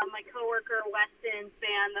watching my coworker Weston's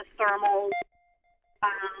band, the Thermals.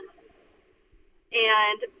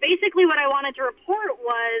 And basically what I wanted to report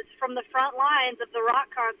was from the front lines of the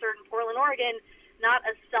rock concert in Portland, Oregon, not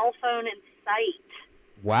a cell phone in sight.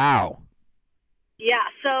 Wow. Yeah,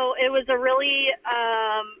 so it was a really,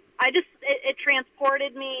 it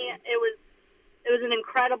transported me. It was an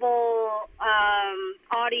incredible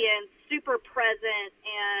audience, super present,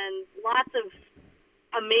 and lots of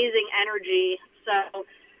amazing energy. So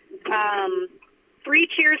 3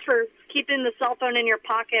 cheers for keeping the cell phone in your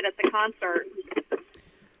pocket at the concert.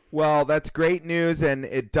 Well, that's great news, and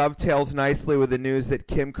it dovetails nicely with the news that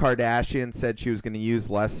Kim Kardashian said she was going to use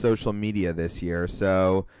less social media this year.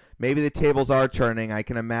 So maybe the tables are turning. I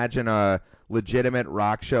can imagine a legitimate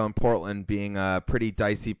rock show in Portland being a pretty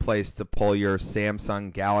dicey place to pull your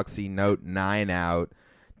Samsung Galaxy Note 9 out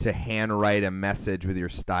to handwrite a message with your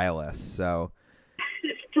stylus. So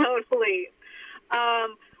Totally.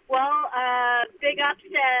 Big ups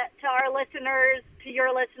to our listeners, to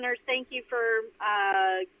your listeners. Thank you for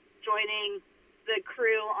joining the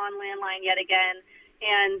crew on Landline yet again.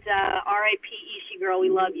 And R.I.P. Ishii Girl, we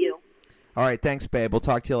love you. all right, thanks, babe. We'll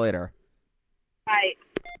talk to you later. Bye.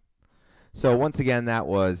 So once again, that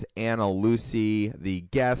was Anna Lucy, the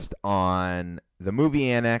guest on the Movie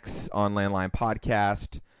Annex on Landline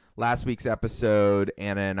Podcast. Last week's episode,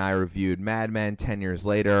 Anna and I reviewed Mad Men 10 years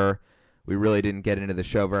later. We really didn't get into the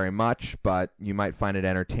show very much, but you might find it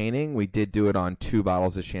entertaining. We did do it on 2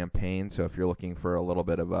 bottles of champagne, so if you're looking for a little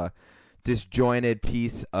bit of a disjointed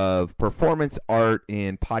piece of performance art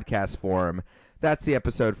in podcast form, that's the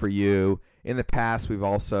episode for you. In the past, we've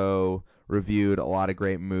also reviewed a lot of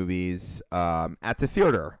great movies at the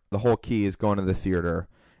theater. The whole key is going to the theater,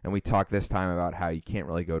 and we talked this time about how you can't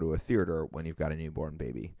really go to a theater when you've got a newborn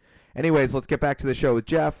baby. Anyways, let's get back to the show with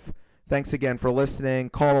Jeff. Thanks again for listening.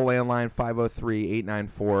 Call the landline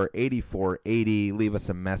 503-894-8480. Leave us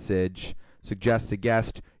a message. Suggest a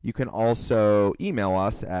guest. You can also email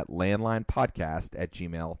us at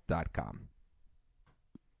landlinepodcast@gmail.com.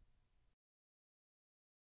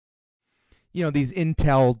 You know, these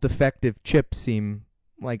Intel defective chips seem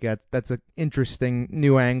like that's an interesting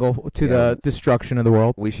new angle to the destruction of the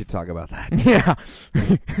world. We should talk about that. Yeah.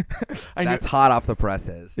 That's hot off the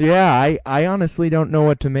presses. Yeah, I honestly don't know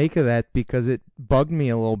what to make of that because it bugged me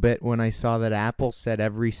a little bit when I saw that Apple said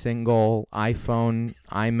every single iPhone,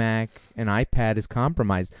 iMac, and iPad is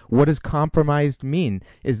compromised. What does compromised mean?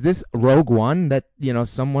 Is this Rogue One that,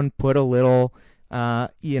 someone put a little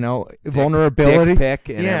vulnerability? Dick pic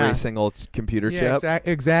in every single computer chip?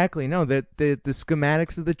 Exactly. No, the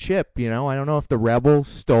schematics of the chip, I don't know if the rebels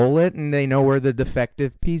stole it and they know where the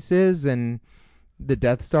defective piece is and the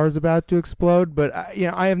Death Star is about to explode, but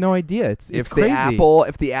I have no idea. It's crazy.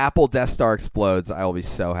 If the Apple Death Star explodes, I will be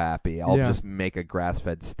so happy. I'll just make a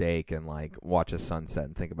grass-fed steak and watch a sunset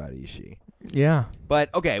and think about Ishii. Yeah.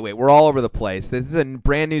 But, okay, wait, we're all over the place. This is a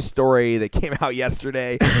brand new story that came out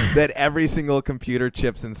yesterday that every single computer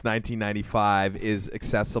chip since 1995 is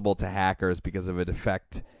accessible to hackers because of a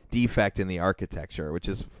defect in the architecture, which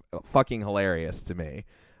is fucking hilarious to me.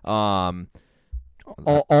 All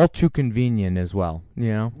too convenient as well,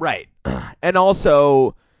 Right. And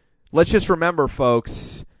also, let's just remember,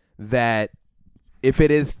 folks, that if it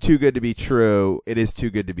is too good to be true, it is too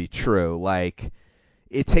good to be true.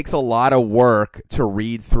 It takes a lot of work to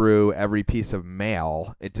read through every piece of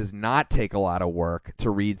mail. It does not take a lot of work to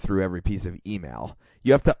read through every piece of email.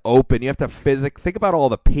 You have to think about all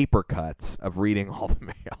the paper cuts of reading all the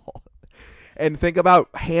mail. And think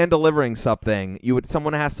about hand delivering something.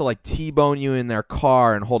 Someone has to T-bone you in their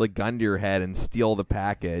car and hold a gun to your head and steal the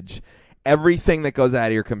package. Everything that goes out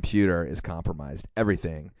of your computer is compromised.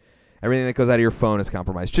 Everything that goes out of your phone is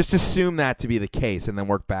compromised. Just assume that to be the case and then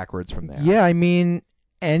work backwards from there. Yeah, I mean,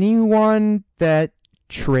 anyone that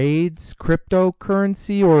trades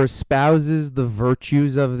cryptocurrency or espouses the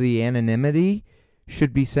virtues of the anonymity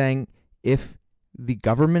should be saying, if the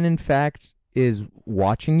government, in fact, is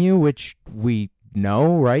watching you, which we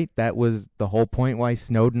know, right? That was the whole point why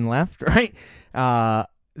Snowden left, right?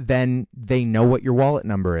 Then they know what your wallet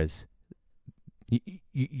number is.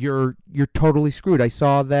 You're totally screwed. I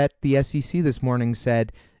saw that the SEC this morning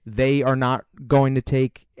said they are not going to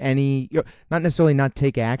take any, not necessarily not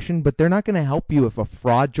take action, but they're not going to help you if a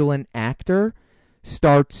fraudulent actor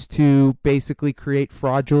starts to basically create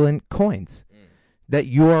fraudulent coins. That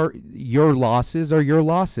your losses are your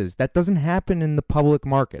losses. That doesn't happen in the public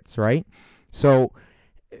markets, right? So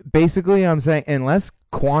basically I'm saying unless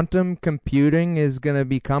quantum computing is going to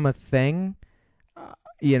become a thing,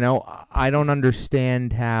 I don't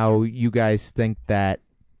understand how you guys think that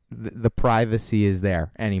the privacy is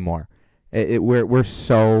there anymore. We're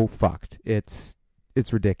so fucked. It's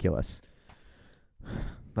ridiculous.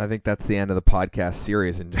 I think that's the end of the podcast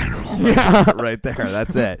series in general. Yeah. Right there.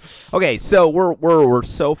 That's it. Okay, so we're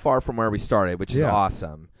so far from where we started, which is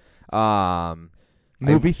awesome.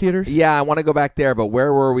 Movie theaters? Yeah, I want to go back there, but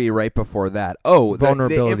where were we right before that? Oh,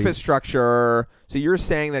 the infrastructure. So you're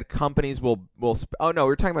saying that companies will oh no,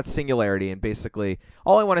 we're talking about singularity, and basically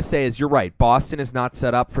all I want to say is you're right. Boston is not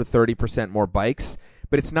set up for 30% more bikes,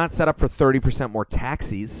 but it's not set up for 30% more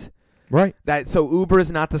taxis. Right. So Uber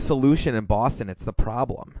is not the solution in Boston, it's the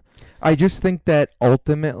problem. I just think that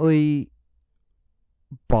ultimately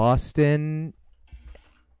Boston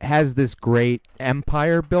has this great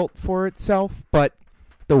empire built for itself, but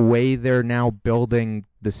the way they're now building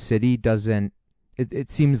the city doesn't,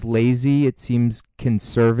 it seems lazy, it seems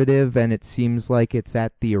conservative, and it seems like it's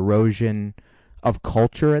at the erosion of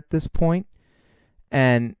culture at this point.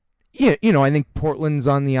 And I think Portland's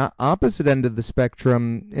on the opposite end of the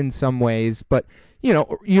spectrum in some ways, but you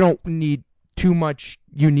don't need too much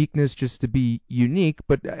uniqueness just to be unique.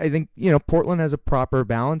 But I think Portland has a proper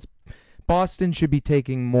balance. Boston should be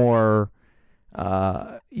taking more,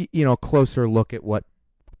 closer look at what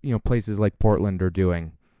places like Portland are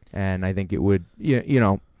doing, and I think it would,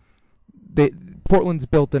 Portland's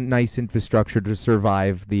built a nice infrastructure to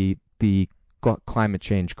survive the climate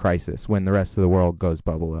change crisis when the rest of the world goes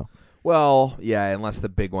bubble. Well, yeah, unless the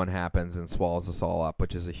big one happens and swallows us all up,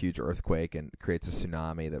 which is a huge earthquake and creates a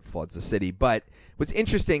tsunami that floods the city. But what's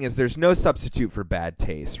interesting is there's no substitute for bad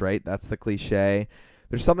taste, right? That's the cliche.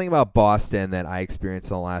 There's something about Boston that I experienced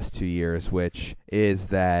in the last 2 years, which is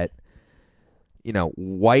that,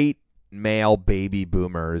 white male baby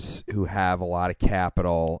boomers who have a lot of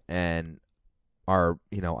capital and are,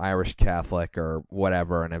 Irish Catholic or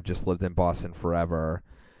whatever and have just lived in Boston forever,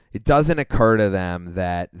 it doesn't occur to them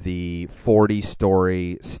that the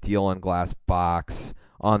 40-story steel and glass box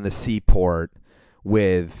on the seaport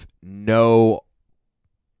with no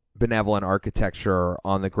benevolent architecture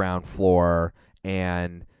on the ground floor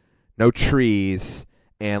and no trees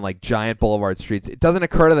and like giant boulevard streets, it doesn't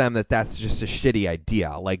occur to them that that's just a shitty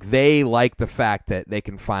idea. Like they like the fact that they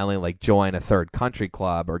can finally like join a third country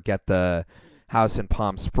club or get the house in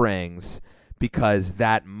Palm Springs because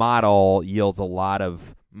that model yields a lot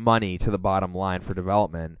of money to the bottom line for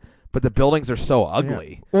development. But the buildings are so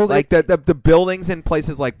ugly. Yeah. Well, like the buildings in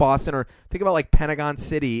places like Boston, or think about like Pentagon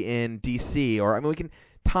City in DC, or we can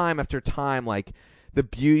time after time like the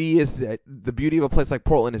beauty of a place like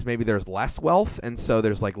Portland is maybe there's less wealth, and so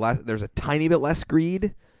there's a tiny bit less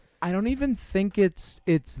greed. I don't even think it's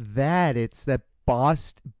that. It's that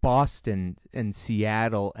Boston and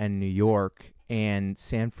Seattle and New York and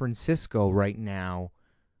San Francisco right now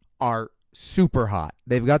are super hot.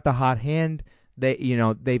 They've got the hot hand.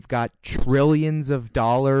 They've got trillions of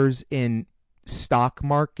dollars in stock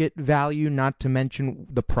market value, not to mention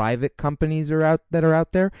the private companies that are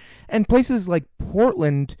out there. And places like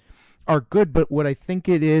Portland are good, but what I think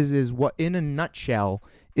it is what in a nutshell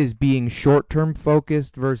is being short-term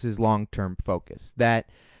focused versus long-term focused. That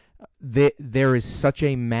there is such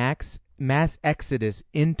a mass exodus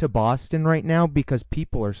into Boston right now because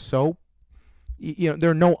people are so there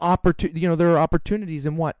are no there are opportunities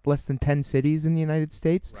in less than 10 cities in the United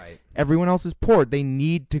States. Right. Everyone else is poor. They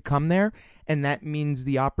need to come there, and that means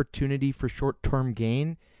the opportunity for short-term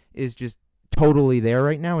gain is just totally there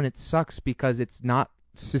right now, and it sucks because it's not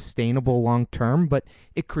sustainable long-term, but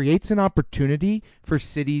it creates an opportunity for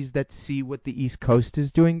cities that see what the East Coast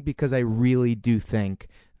is doing, because I really do think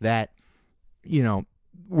that,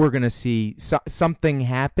 we're going to see something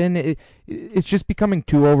happen. It's just becoming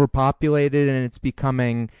too overpopulated, and it's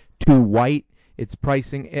becoming too white. It's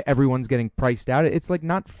everyone's getting priced out. It's like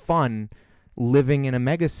not fun living in a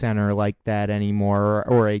mega center like that anymore,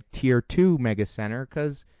 or a tier 2 mega center,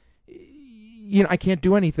 because I can't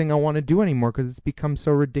do anything I want to do anymore because it's become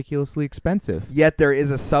so ridiculously expensive. Yet there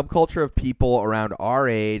is a subculture of people around our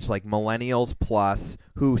age, like millennials plus,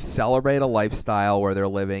 who celebrate a lifestyle where they're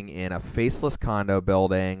living in a faceless condo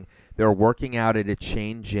building. They're working out at a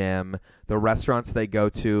chain gym. The restaurants they go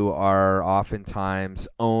to are oftentimes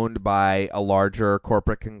owned by a larger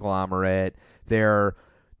corporate conglomerate. They're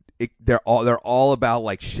all about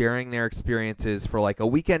like sharing their experiences for like a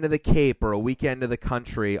weekend to the Cape or a weekend to the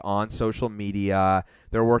country on social media.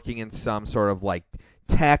 They're working in some sort of like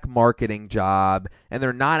tech marketing job, and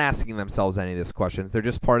they're not asking themselves any of these questions. They're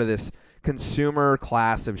just part of this consumer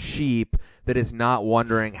class of sheep that is not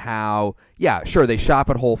wondering how, yeah, sure, they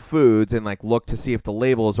shop at Whole Foods and like look to see if the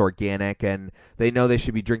label is organic, and they know they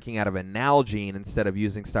should be drinking out of a Nalgene instead of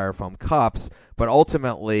using styrofoam cups, but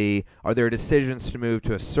ultimately are there decisions to move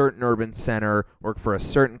to a certain urban center, work for a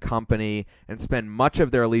certain company, and spend much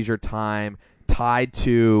of their leisure time tied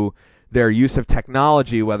to their use of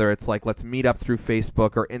technology, whether it's like, let's meet up through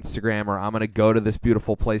Facebook or Instagram, or I'm going to go to this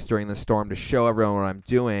beautiful place during the storm to show everyone what I'm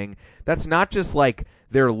doing. That's not just like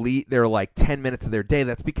their like 10 minutes of their day.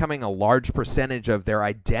 That's becoming a large percentage of their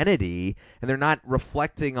identity, and they're not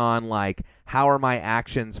reflecting on like, how are my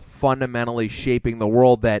actions fundamentally shaping the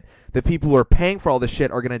world that the people who are paying for all this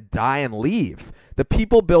shit are going to die and leave. The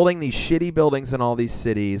people building these shitty buildings in all these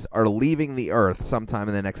cities are leaving the earth sometime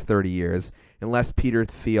in the next 30 years, unless Peter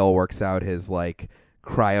Thiel works out his like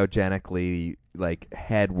cryogenically like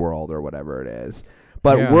head world or whatever it is.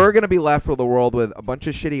 But we're going to be left with a world with a bunch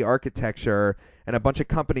of shitty architecture and a bunch of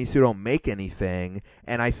companies who don't make anything.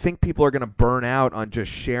 And I think people are going to burn out on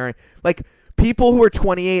just sharing. Like, people who are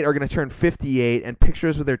 28 are going to turn 58, and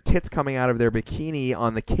pictures with their tits coming out of their bikini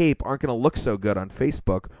on the Cape aren't going to look so good on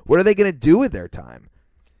Facebook. What are they going to do with their time?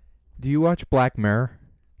 Do you watch Black Mirror?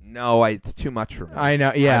 No, it's too much for me. I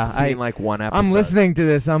know, yeah. I've seen like one episode. I'm listening to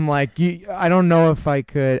this. I'm like, I don't know if I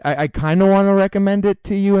could. I kind of want to recommend it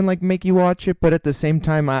to you and like make you watch it, but at the same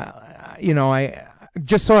time, I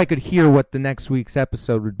just so I could hear what the next week's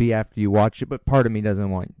episode would be after you watch it. But part of me doesn't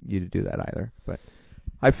want you to do that either. But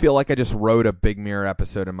I feel like I just wrote a Big Mirror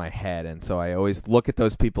episode in my head, and so I always look at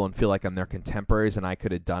those people and feel like I'm their contemporaries, and I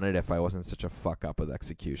could have done it if I wasn't such a fuck up with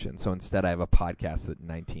execution. So instead I have a podcast that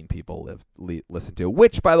 19 people listen to,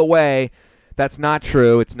 which, by the way, that's not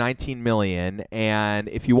true. It's 19 million, and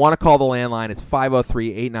if you want to call the landline, it's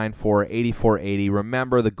 503-894-8480.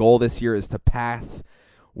 Remember, the goal this year is to pass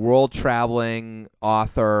world-traveling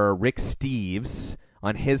author Rick Steves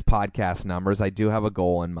on his podcast numbers. I do have a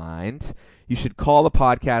goal in mind. You should call the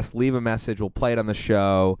podcast, leave a message. We'll play it on the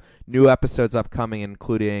show. New episodes upcoming,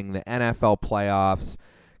 including the NFL playoffs,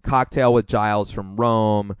 Cocktail with Giles from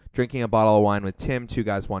Rome, Drinking a Bottle of Wine with Tim, 2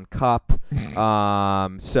 Guys, 1 Cup.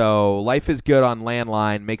 So life is good on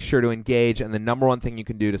Landline. Make sure to engage. And the number one thing you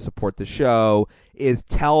can do to support the show is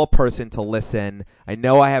tell a person to listen. I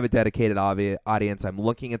know I have a dedicated audience. I'm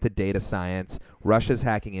looking at the data science. Russia's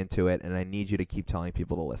hacking into it, and I need you to keep telling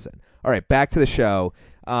people to listen. All right, back to the show.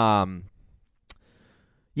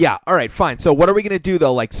 Yeah, all right, fine. So what are we going to do,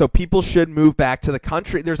 though? Like, so people should move back to the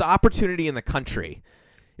country. There's opportunity in the country.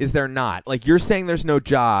 Is there not? Like, you're saying there's no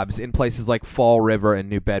jobs in places like Fall River and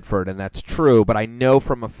New Bedford, and that's true, but I know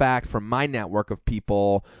from a fact from my network of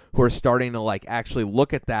people who are starting to, like, actually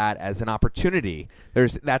look at that as an opportunity.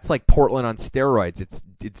 That's like Portland on steroids. It's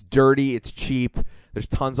dirty, it's cheap, there's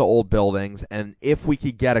tons of old buildings, and if we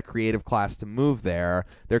could get a creative class to move there,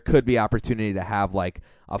 there could be opportunity to have, like,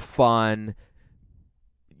 a fun,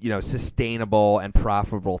 sustainable and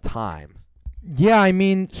profitable time. Yeah, I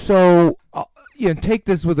mean, so take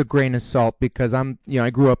this with a grain of salt, because I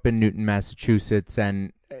grew up in Newton, Massachusetts,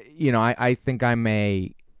 and I think I'm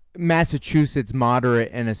a Massachusetts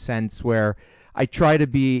moderate in a sense where I try to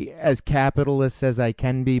be as capitalist as I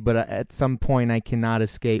can be, but at some point I cannot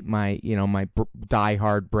escape my my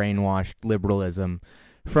diehard brainwashed liberalism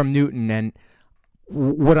from Newton. And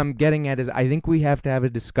what I'm getting at is I think we have to have a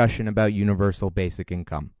discussion about universal basic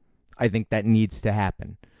income. I think that needs to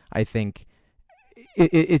happen. I think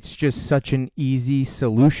it's just such an easy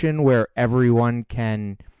solution where everyone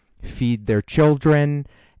can feed their children,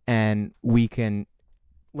 and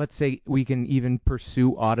let's say we can even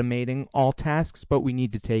pursue automating all tasks, but we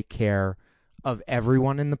need to take care of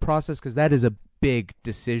everyone in the process, because that is a big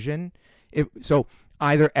decision. So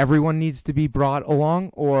either everyone needs to be brought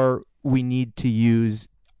along, or we need to use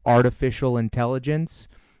artificial intelligence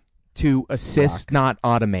to assist, not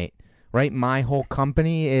automate, right? My whole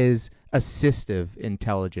company is assistive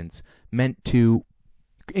intelligence, meant to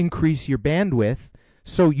increase your bandwidth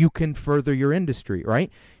so you can further your industry,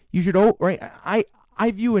 right? You should, right? I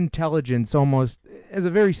view intelligence almost as a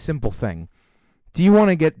very simple thing. Do you want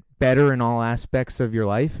to get better in all aspects of your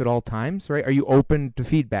life at all times, right? Are you open to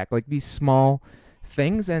feedback? Like these small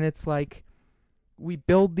things, and it's like we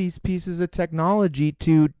build these pieces of technology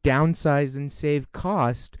to downsize and save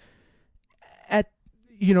cost at,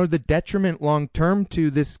 the detriment long term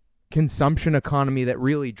to this consumption economy that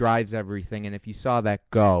really drives everything. And if you saw that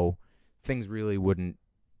go, things really wouldn't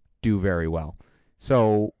do very well.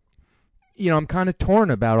 So, I'm kind of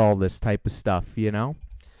torn about all this type of stuff,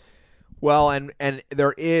 Well, and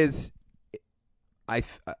there is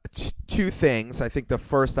two things. I think the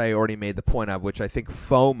first I already made the point of, which I think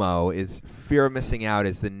FOMO is fear of missing out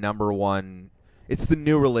is the number one. It's the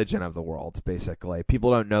new religion of the world, basically.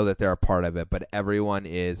 People don't know that they're a part of it, but everyone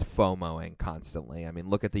is FOMOing constantly. I mean,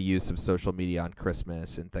 look at the use of social media on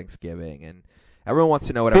Christmas and Thanksgiving, and everyone wants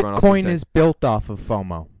to know what everyone else is doing. Bitcoin is built off of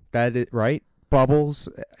FOMO. That is right. Bubbles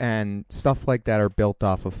and stuff like that are built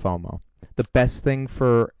off of FOMO. The best thing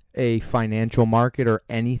for a financial market or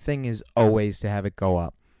anything is always to have it go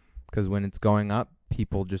up, because when it's going up,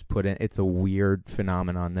 people just put in. It's a weird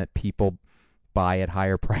phenomenon that people buy at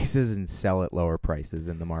higher prices and sell at lower prices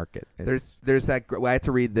in the market. There's that. I had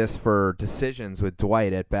to read this for Decisions with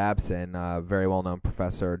Dwight at Babson, very well known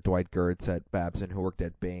professor Dwight Gertz at Babson, who worked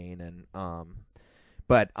at Bain, and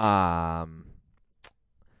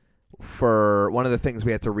for one of the things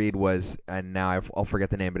we had to read was, and now I'll forget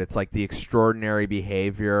the name, but it's like the extraordinary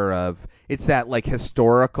behavior of, it's that like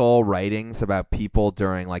historical writings about people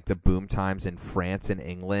during like the boom times in France and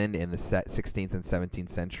England in the 16th and 17th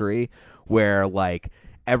century, where like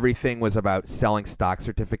everything was about selling stock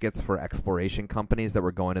certificates for exploration companies that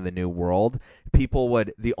were going to the New World.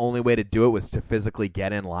 The only way to do it was to physically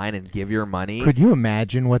get in line and give your money. Could you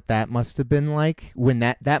imagine what that must have been like when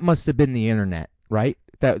that must have been the internet, right?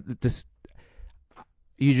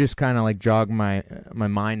 You just kind of like jog my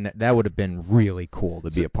mind. That would have been really cool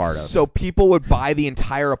to be a part of. So people would buy the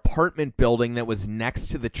entire apartment building that was next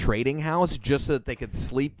to the trading house just so that they could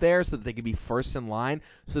sleep there, so that they could be first in line,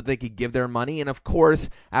 so that they could give their money. And of course,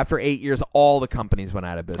 after 8 years, all the companies went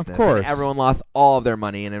out of business. Of course. And everyone lost all of their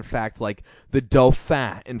money. And in fact, like the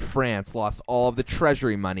Dauphin in France lost all of the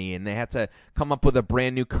treasury money, and they had to come up with a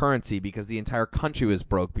brand new currency because the entire country was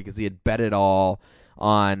broke because he had bet it all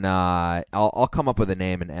on I'll come up with a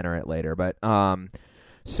name and enter it later, but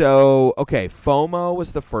so okay, FOMO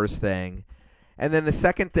was the first thing, and then the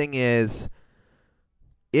second thing is,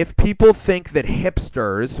 if people think that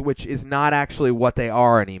hipsters, which is not actually what they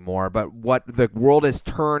are anymore, but what the world has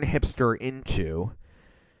turned hipster into,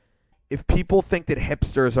 if people think that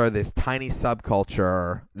hipsters are this tiny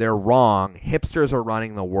subculture, they're wrong. Hipsters are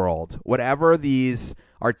running the world. Whatever these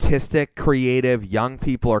artistic, creative, young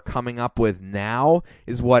people are coming up with now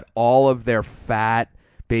is what all of their fat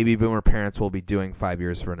baby boomer parents will be doing 5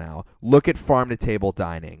 years from now. Look at farm-to-table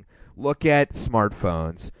dining. Look at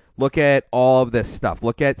smartphones. Look at all of this stuff.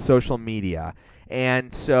 Look at social media.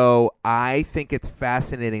 And so I think it's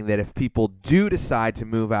fascinating that if people do decide to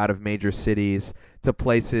move out of major cities to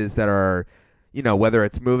places that are, whether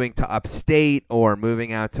it's moving to upstate or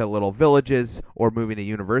moving out to little villages or moving to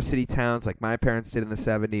university towns like my parents did in the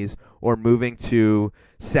 70s, or moving to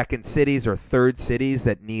second cities or third cities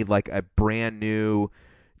that need like a brand new,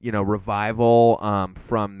 revival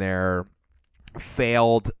from their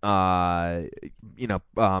failed,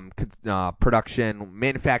 production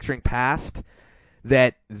manufacturing past,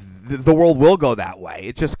 that the world will go that way.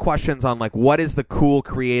 It just questions on like, what is the cool,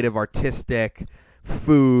 creative, artistic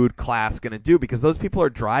food class going to do, because those people are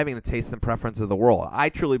driving the tastes and preferences of the world. I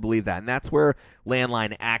truly believe that, and that's where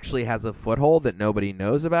Landline actually has a foothold that nobody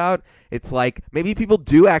knows about. It's like maybe people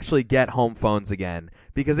do actually get home phones again,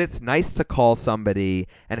 because it's nice to call somebody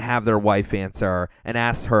and have their wife answer and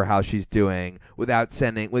ask her how she's doing without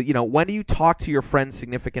sending, when do you talk to your friends'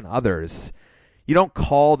 significant others? You don't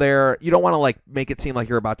call you don't want to like make it seem like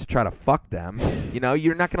you're about to try to fuck them.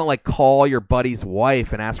 You're not going to like call your buddy's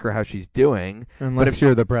wife and ask her how she's doing. Unless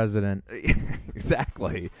you're the president.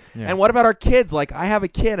 Exactly. Yeah. And what about our kids? Like, I have a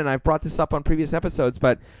kid, and I've brought this up on previous episodes,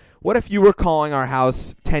 but what if you were calling our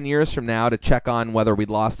house 10 years from now to check on whether we'd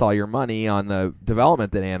lost all your money on the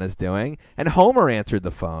development that Anna's doing, and Homer answered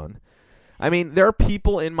the phone? I mean, there are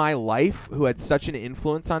people in my life who had such an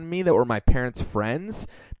influence on me that were my parents' friends,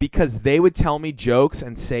 because they would tell me jokes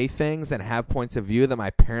and say things and have points of view that my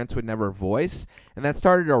parents would never voice. And that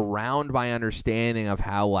started to round my understanding of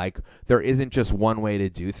how, like, there isn't just one way to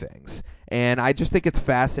do things. And I just think it's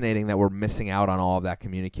fascinating that we're missing out on all of that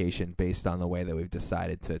communication based on the way that we've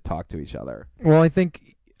decided to talk to each other. Well, I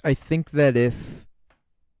think that if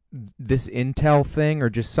this Intel thing or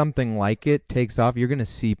just something like it takes off, you're going to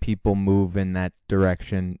see people move in that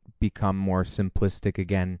direction, become more simplistic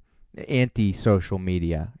again, anti-social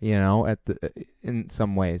media, in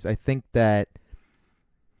some ways. I think that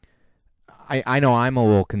I know I'm a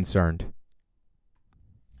little concerned.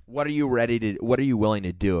 What are you willing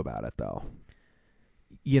to do about it, though?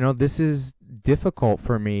 This is difficult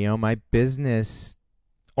for me. My business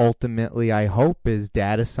ultimately, I hope, is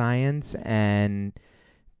data science and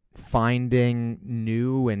finding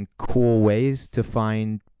new and cool ways to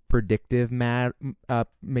find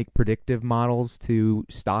make predictive models to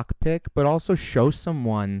stock pick, but also show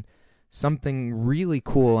someone something really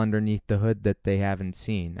cool underneath the hood that they haven't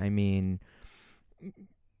seen. I mean,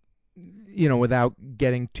 without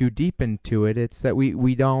getting too deep into it, it's that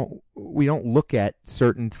we don't look at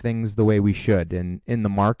certain things the way we should in the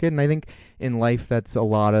market, and I think in life that's a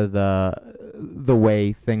lot of the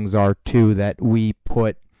way things are too, that we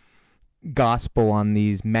put gospel on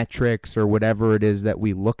these metrics or whatever it is that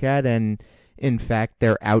we look at, and in fact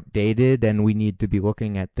they're outdated and we need to be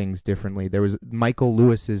looking at things differently. There was Michael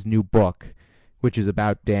Lewis's new book, which is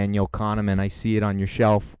about Daniel Kahneman. I see it on your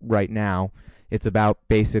shelf right now. It's about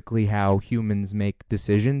basically how humans make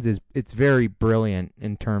decisions. It's very brilliant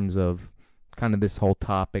in terms of kind of this whole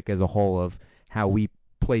topic as a whole of how we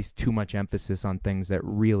place too much emphasis on things that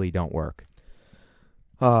really don't work.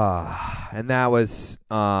 And that was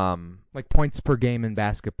like points per game in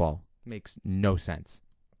basketball makes no sense.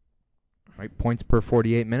 Right? Points per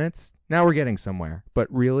 48 minutes. Now we're getting somewhere. But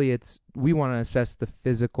really we want to assess the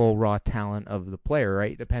physical raw talent of the player,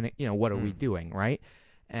 right? Depending, what are we doing, right?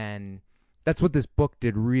 And that's what this book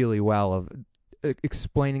did really well, of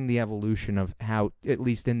explaining the evolution of how, at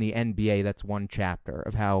least in the NBA, that's one chapter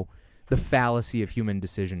of how the fallacy of human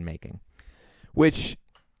decision making. Which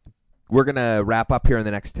we're going to wrap up here in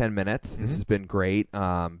the next 10 minutes. Mm-hmm. This has been great.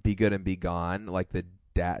 Be Good and Be Gone, like the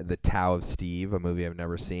Tao of Steve, a movie I've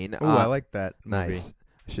never seen. Oh, I like that movie. Nice.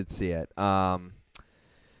 I should see it.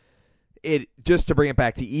 Just to bring it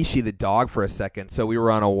back to Ishii the dog for a second. So we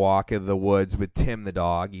were on a walk in the woods with Tim the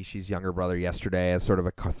dog, Ishii's younger brother, yesterday, as sort of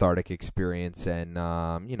a cathartic experience, and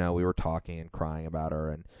we were talking and crying about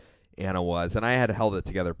her, and Anna was, and I had held it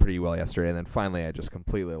together pretty well yesterday, and then finally I just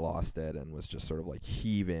completely lost it and was just sort of like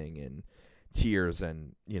heaving in tears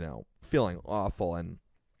and feeling awful. And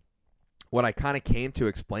what I kind of came to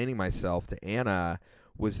explaining myself to Anna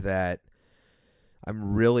was that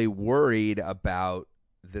I'm really worried about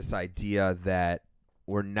this idea that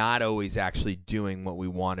we're not always actually doing what we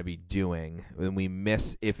want to be doing, and we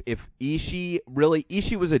miss if Ishii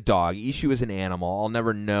was a dog, Ishii was an animal. I'll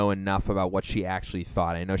never know enough about what she actually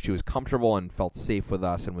thought. I know she was comfortable and felt safe with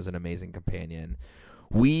us and was an amazing companion.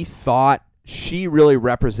 We thought she really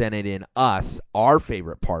represented in us our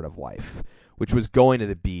favorite part of life, which was going to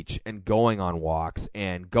the beach and going on walks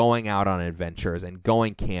and going out on adventures and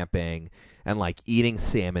going camping and like eating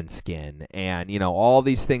salmon skin and all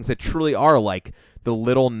these things that truly are like the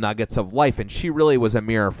little nuggets of life. And she really was a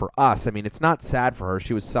mirror for us. I mean, it's not sad for her.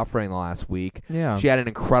 She was suffering the last week. Yeah. She had an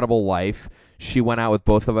incredible life. She went out with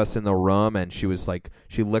both of us in the room, and she was like,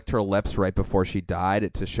 she licked her lips right before she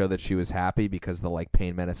died to show that she was happy because the like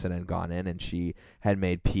pain medicine had gone in and she had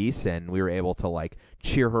made peace, and we were able to like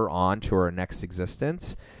cheer her on to her next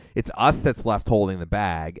existence. It's us that's left holding the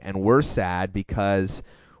bag, and we're sad because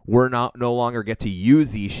we're no longer get to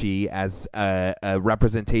use Ishii as a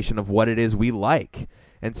representation of what it is we like.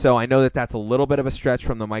 And so I know that that's a little bit of a stretch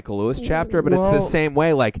from the Michael Lewis chapter, but it's the same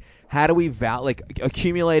way. Like, how do we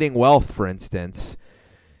accumulating wealth, for instance?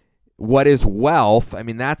 What is wealth? I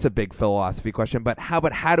mean, that's a big philosophy question. But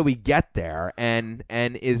how do we get there? And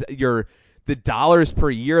is the dollars per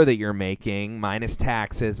year that you're making, minus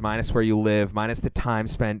taxes, minus where you live, minus the time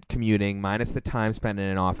spent commuting, minus the time spent in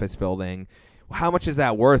an office building, how much is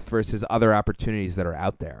that worth versus other opportunities that are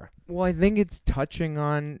out there? Well, I think it's touching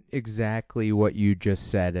on exactly what you just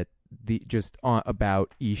said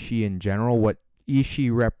about Ishii in general. What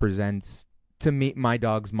Ishii represents to me, my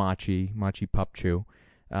dog's Machi Pupchu.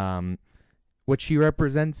 What she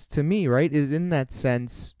represents to me, right, is in that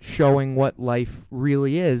sense showing what life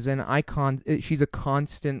really is, and she's a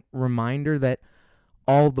constant reminder that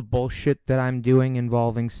all the bullshit that I'm doing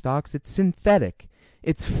involving stocks, it's synthetic,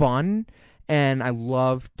 it's fun, and I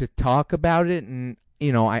love to talk about it, and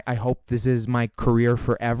I hope this is my career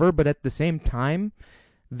forever. But at the same time,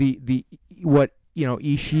 what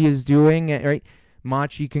Ishii is doing, right?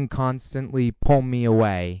 Machi can constantly pull me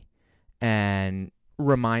away and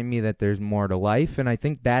remind me that there's more to life, and I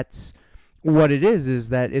think that's what it is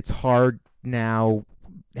that it's hard now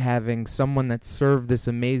having someone that served this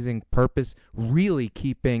amazing purpose really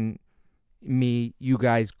keeping you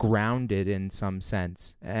guys grounded in some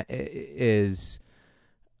sense is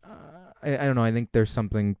I don't know. I think there's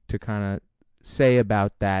something to kind of say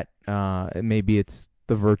about that. Maybe it's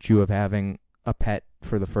the virtue of having a pet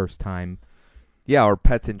for the first time. Yeah, or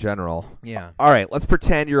pets in general. Yeah. All right, let's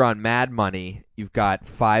pretend you're on Mad Money. You've got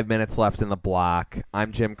 5 minutes left in the block.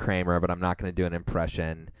 I'm Jim Cramer, but I'm not going to do an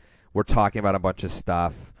impression. We're talking about a bunch of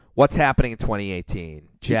stuff. What's happening in 2018?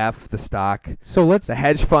 Jeff, the stock, So let's the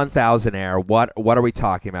hedge fund thousandaire. What are we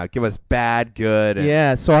talking about? Give us bad, good. And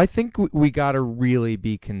Yeah, so I think we got to really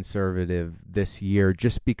be conservative this year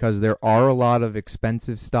just because there are a lot of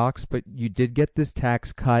expensive stocks, but you did get this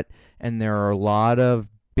tax cut, and there are a lot of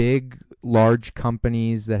big, large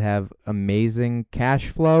companies that have amazing cash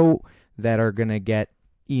flow that are going to get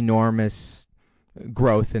enormous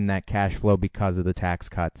growth in that cash flow because of the tax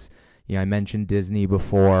cuts. I mentioned Disney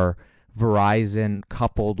before. Verizon,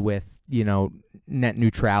 coupled with net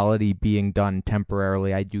neutrality being done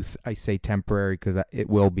temporarily. I say temporary because it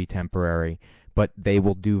will be temporary, but they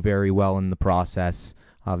will do very well in the process.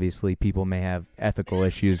 Obviously, people may have ethical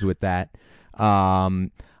issues with that.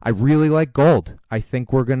 I really like gold. I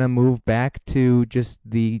think we're going to move back to just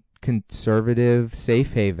the conservative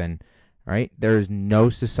safe haven, right? There is no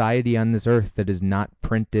society on this earth that has not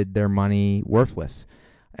printed their money worthless.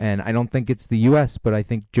 And I don't think it's the U.S., but I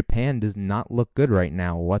think Japan does not look good right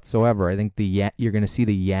now whatsoever. I think you're going to see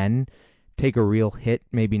the yen take a real hit,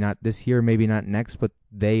 maybe not this year, maybe not next, but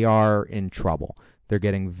they are in trouble. They're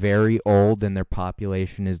getting very old, and their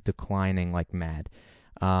population is declining like mad.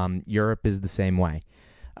 Europe is the same way.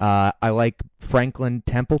 I like Franklin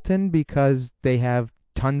Templeton because they have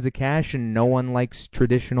tons of cash, and no one likes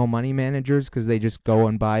traditional money managers because they just go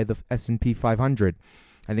and buy the S&P 500.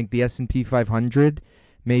 I think the S&P 500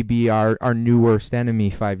 may be our new worst enemy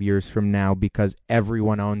 5 years from now because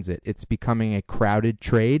everyone owns it. It's becoming a crowded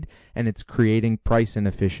trade, and it's creating price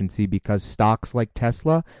inefficiency because stocks like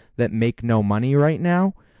Tesla that make no money right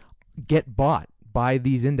now get bought by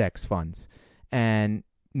these index funds, and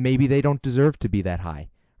maybe they don't deserve to be that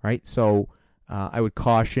high, right? So I would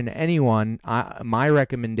caution anyone. My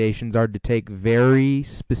recommendations are to take very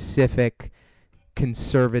specific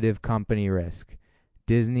conservative company risk.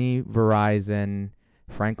 Disney, Verizon,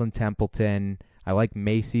 Franklin Templeton. I like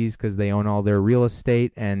Macy's because they own all their real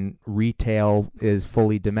estate, and retail is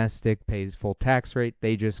fully domestic, pays full tax rate.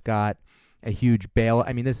 They just got a huge bail.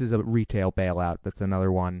 I mean, this is a retail bailout. That's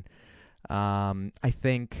another one. I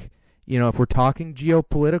think, if we're talking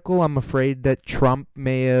geopolitical, I'm afraid that Trump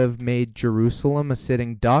may have made Jerusalem a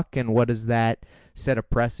sitting duck, and what does that set a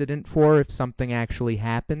precedent for if something actually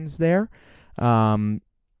happens there?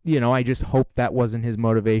 I just hope that wasn't his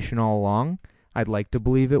motivation all along. I'd like to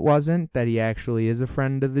believe it wasn't, that he actually is a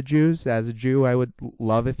friend of the Jews. As a Jew, I would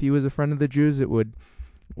love if he was a friend of the Jews. It would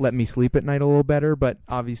let me sleep at night a little better, but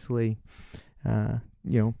obviously, Well,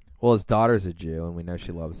 his daughter's a Jew, and we know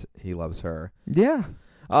he loves her. Yeah.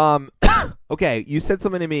 Okay, you said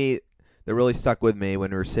something to me that really stuck with me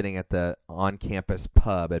when we were sitting at the on-campus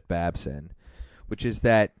pub at Babson, which is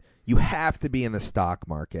that you have to be in the stock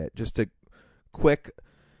market. Just a quick...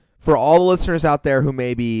 For all the listeners out there who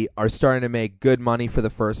maybe are starting to make good money for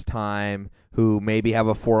the first time, who maybe have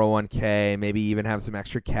a 401k, maybe even have some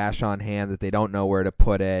extra cash on hand that they don't know where to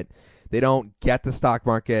put it, they don't get the stock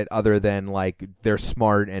market other than like they're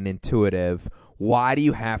smart and intuitive. Why do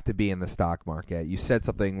you have to be in the stock market? You said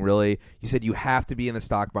you said you have to be in the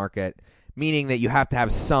stock market, meaning that you have to have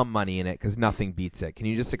some money in it because nothing beats it. Can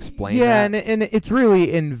you just explain that? Yeah, and it's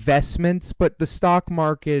really investments, but the stock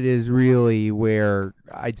market is really where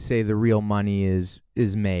I'd say the real money is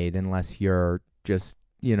made, unless you're just,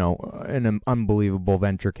 an unbelievable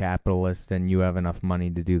venture capitalist and you have enough money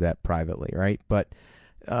to do that privately, right? But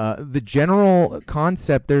the general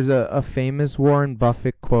concept, there's a famous Warren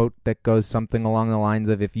Buffett quote that goes something along the lines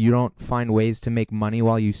of, if you don't find ways to make money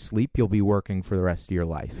while you sleep, you'll be working for the rest of your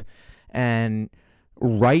life. And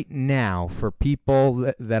right now, for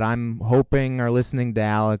people that I'm hoping are listening to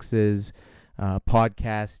Alex's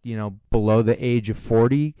podcast, below the age of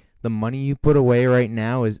 40, the money you put away right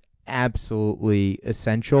now is absolutely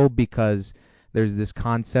essential because there's this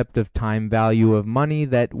concept of time value of money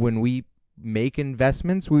that when we make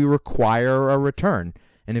investments, we require a return.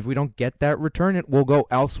 And if we don't get that return, it will go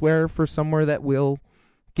elsewhere for somewhere that will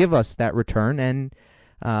give us that return. And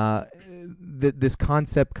this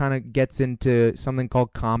concept kind of gets into something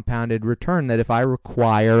called compounded return, that if I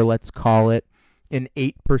require, let's call it, an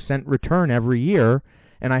 8% return every year,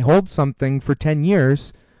 and I hold something for 10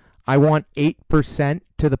 years, I want 8%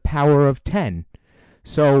 to the power of 10.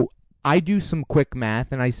 So I do some quick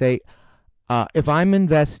math, and I say, if I'm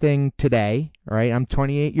investing today, right, I'm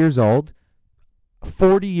 28 years old,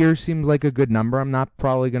 40 years seems like a good number. I'm not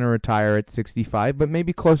probably going to retire at 65, but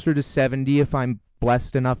maybe closer to 70 if I'm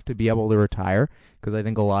blessed enough to be able to retire, because I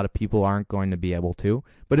think a lot of people aren't going to be able to,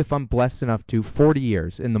 but if I'm blessed enough to, 40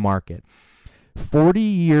 years in the market, 40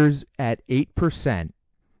 years at 8%,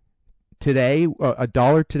 today, a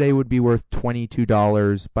dollar today would be worth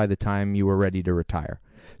 $22 by the time you were ready to retire.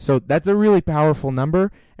 So that's a really powerful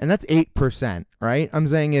number, and that's 8%, right? I'm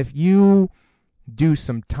saying if you do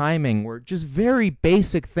some timing where just very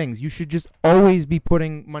basic things, you should just always be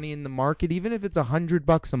putting money in the market, even if it's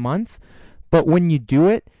 $100 a month. But when you do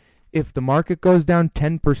it, if the market goes down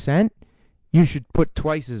 10%, you should put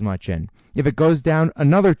twice as much in. If it goes down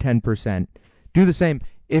another 10%, do the same.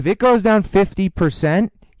 If it goes down 50%,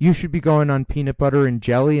 you should be going on peanut butter and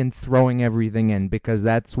jelly and throwing everything in, because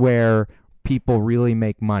that's where people really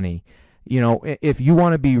make money. You know, if you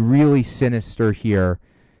want to be really sinister here,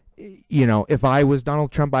 you know, if I was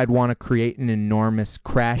Donald Trump, I'd want to create an enormous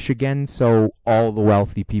crash again so all the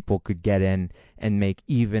wealthy people could get in and make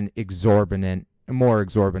even more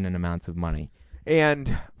exorbitant amounts of money.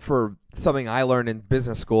 And for something I learned in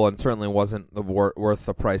business school, and certainly wasn't worth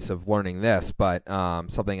the price of learning this, but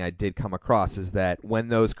something I did come across is that when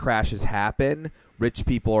those crashes happen, rich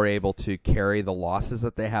people are able to carry the losses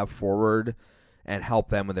that they have forward and help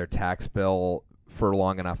them with their tax bill for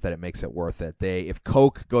long enough that it makes it worth it. If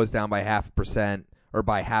Coke goes down by 0.5% or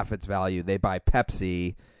by half its value, they buy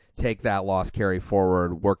Pepsi, take that loss carry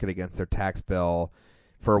forward, work it against their tax bill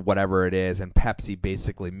for whatever it is, and Pepsi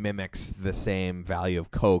basically mimics the same value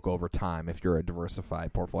of Coke over time if you're a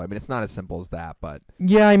diversified portfolio. I mean, it's not as simple as that, but...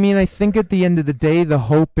 Yeah, I mean, I think at the end of the day, the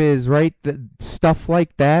hope is, right, that stuff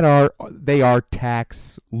like that are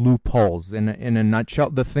tax loopholes in a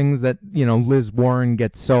nutshell. The things that, you know, Liz Warren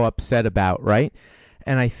gets so upset about, right?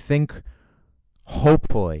 And I think,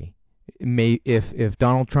 hopefully, if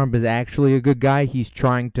Donald Trump is actually a good guy, he's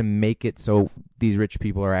trying to make it so these rich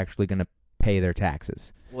people are actually going to pay their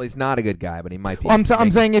taxes. Well, he's not a good guy, but he might be. Well,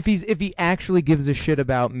 I'm saying if he actually gives a shit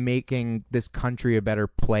about making this country a better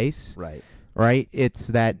place, right? It's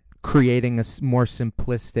that creating a more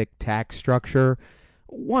simplistic tax structure,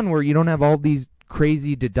 one where you don't have all these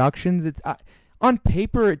crazy deductions. It's on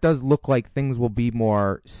paper it does look like things will be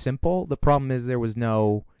more simple. The problem is there was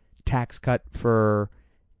no tax cut for,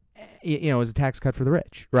 it was a tax cut for the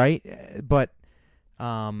rich, right? But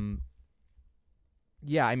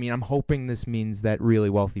yeah, I mean, I'm hoping this means that really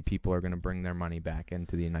wealthy people are going to bring their money back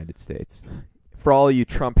into the United States. For all you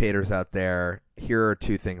Trump haters out there, here are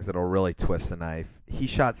two things that will really twist the knife. He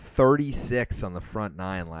shot 36 on the front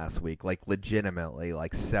nine last week, like legitimately,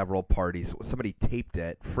 like several parties. Somebody taped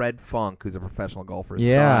it. Fred Funk, who's a professional golfer's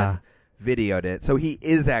son, videoed it. So he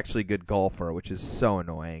is actually a good golfer, which is so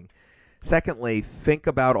annoying. Secondly, think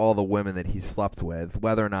about all the women that he slept with.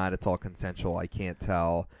 Whether or not it's all consensual, I can't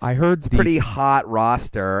tell. I heard it's a pretty hot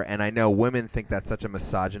roster, and I know women think that's such a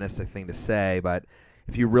misogynistic thing to say, but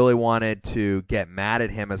if you really wanted to get mad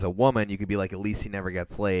at him as a woman, you could be like, at least he never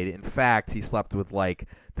gets laid. In fact, he slept with like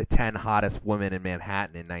the 10 hottest women in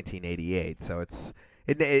Manhattan in 1988, so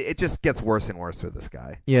it just gets worse and worse with this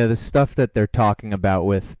guy. Yeah, the stuff that they're talking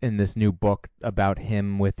about in this new book about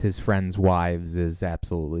him with his friends' wives is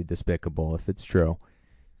absolutely despicable if it's true.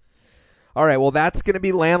 All right, well, that's going to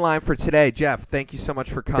be Landline for today. Jeff, thank you so much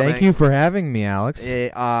for coming. Thank you for having me, Alex.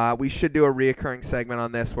 We should do a reoccurring segment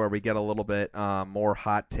on this where we get a little bit more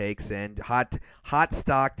hot takes and hot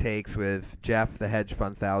stock takes with Jeff, the hedge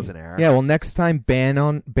fund thousandaire. Yeah, well, next time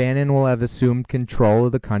Bannon will have assumed control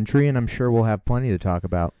of the country, and I'm sure we'll have plenty to talk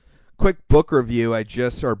about. Quick book review.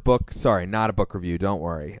 Not a book review, don't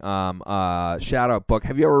worry. Shout out book.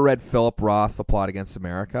 Have you ever read Philip Roth, The Plot Against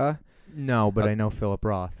America? No, but I know Philip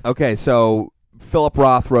Roth. Okay, so Philip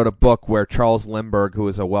Roth wrote a book where Charles Lindbergh, who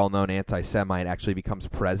is a well-known anti-Semite, actually becomes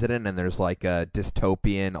president, and there's like a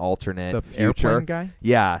dystopian alternate future. Airplane guy?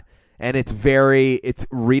 Yeah, and it's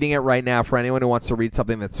reading it right now for anyone who wants to read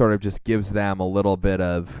something that sort of just gives them a little bit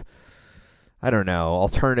of, I don't know,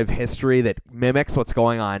 alternative history that mimics what's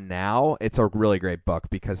going on now. It's a really great book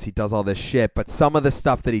because he does all this shit, but some of the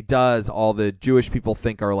stuff that he does, all the Jewish people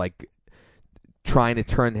think are like trying to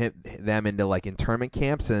turn them into like internment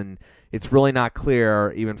camps, and it's really not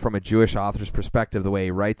clear, even from a Jewish author's perspective, the way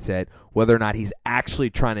he writes it, whether or not he's actually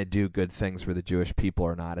trying to do good things for the Jewish people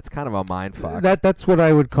or not. It's kind of a mindfuck. That's what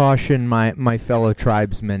I would caution my fellow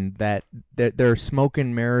tribesmen, that there are smoke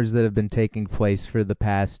and mirrors that have been taking place for the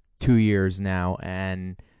past 2 years now,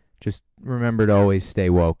 and just remember to always stay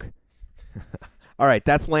woke. All right,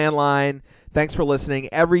 that's Landline. Thanks for listening.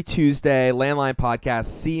 Every Tuesday, Landline Podcast.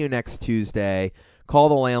 See you next Tuesday. Call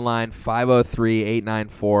the Landline,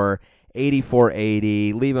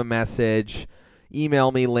 503-894-8480. Leave a message.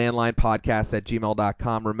 Email me,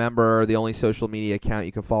 landlinepodcast@gmail.com. Remember, the only social media account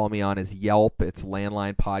you can follow me on is Yelp. It's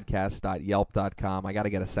landlinepodcast.yelp.com. I got to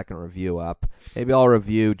get a second review up. Maybe I'll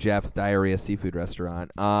review Jeff's Diarrhea Seafood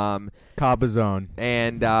Restaurant. Cabazon.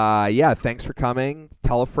 And, thanks for coming.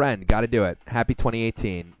 Tell a friend. Got to do it. Happy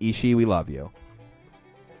 2018. Ishii, we love you.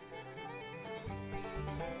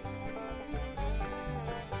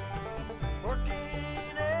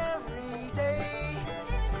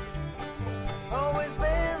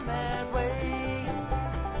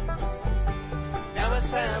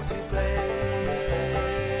 Time to play.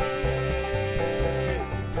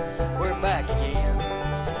 We're back again.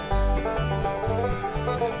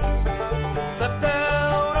 Slept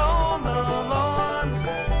out on the lawn.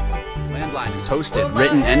 Landline is hosted,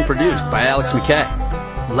 written, and produced by Alex McKay.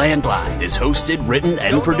 Landline is hosted, written,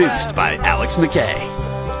 and produced by Alex McKay.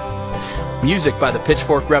 Music by the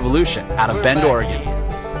Pitchfork Revolution out of Bend, Oregon.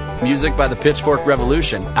 Music by the Pitchfork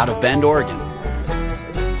Revolution out of Bend, Oregon.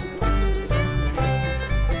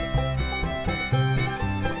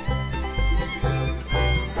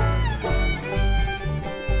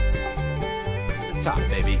 Top,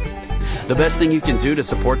 baby. The best thing you can do to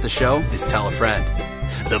support the show is tell a friend.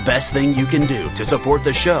 The best thing you can do to support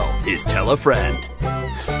the show is tell a friend.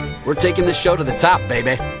 We're taking this show to the top,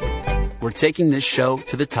 baby. We're taking this show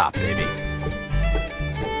to the top, baby.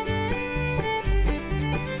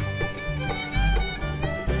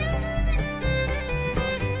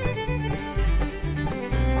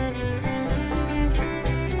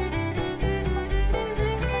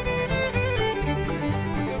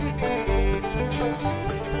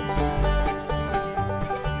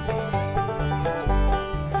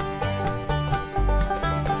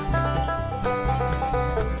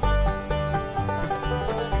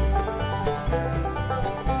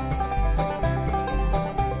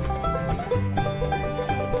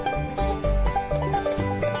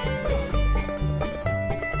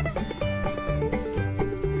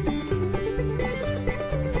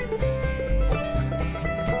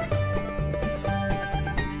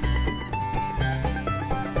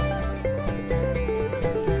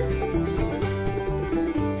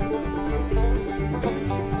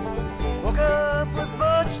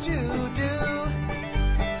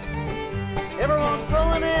 Everyone's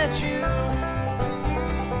pulling at you.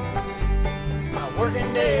 My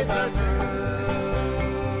working days are through.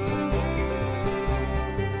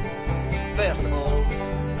 Festival.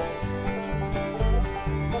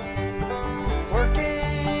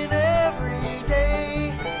 Working every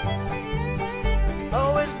day.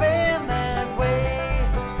 Always been that way.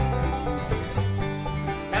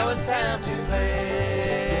 Now it's time to play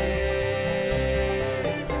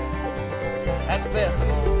at the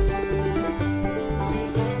festival.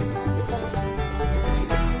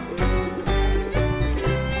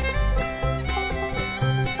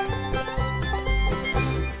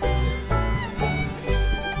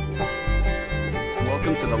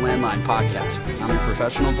 To the Landline Podcast. I'm a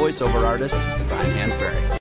professional voiceover artist, Brian Hansberry.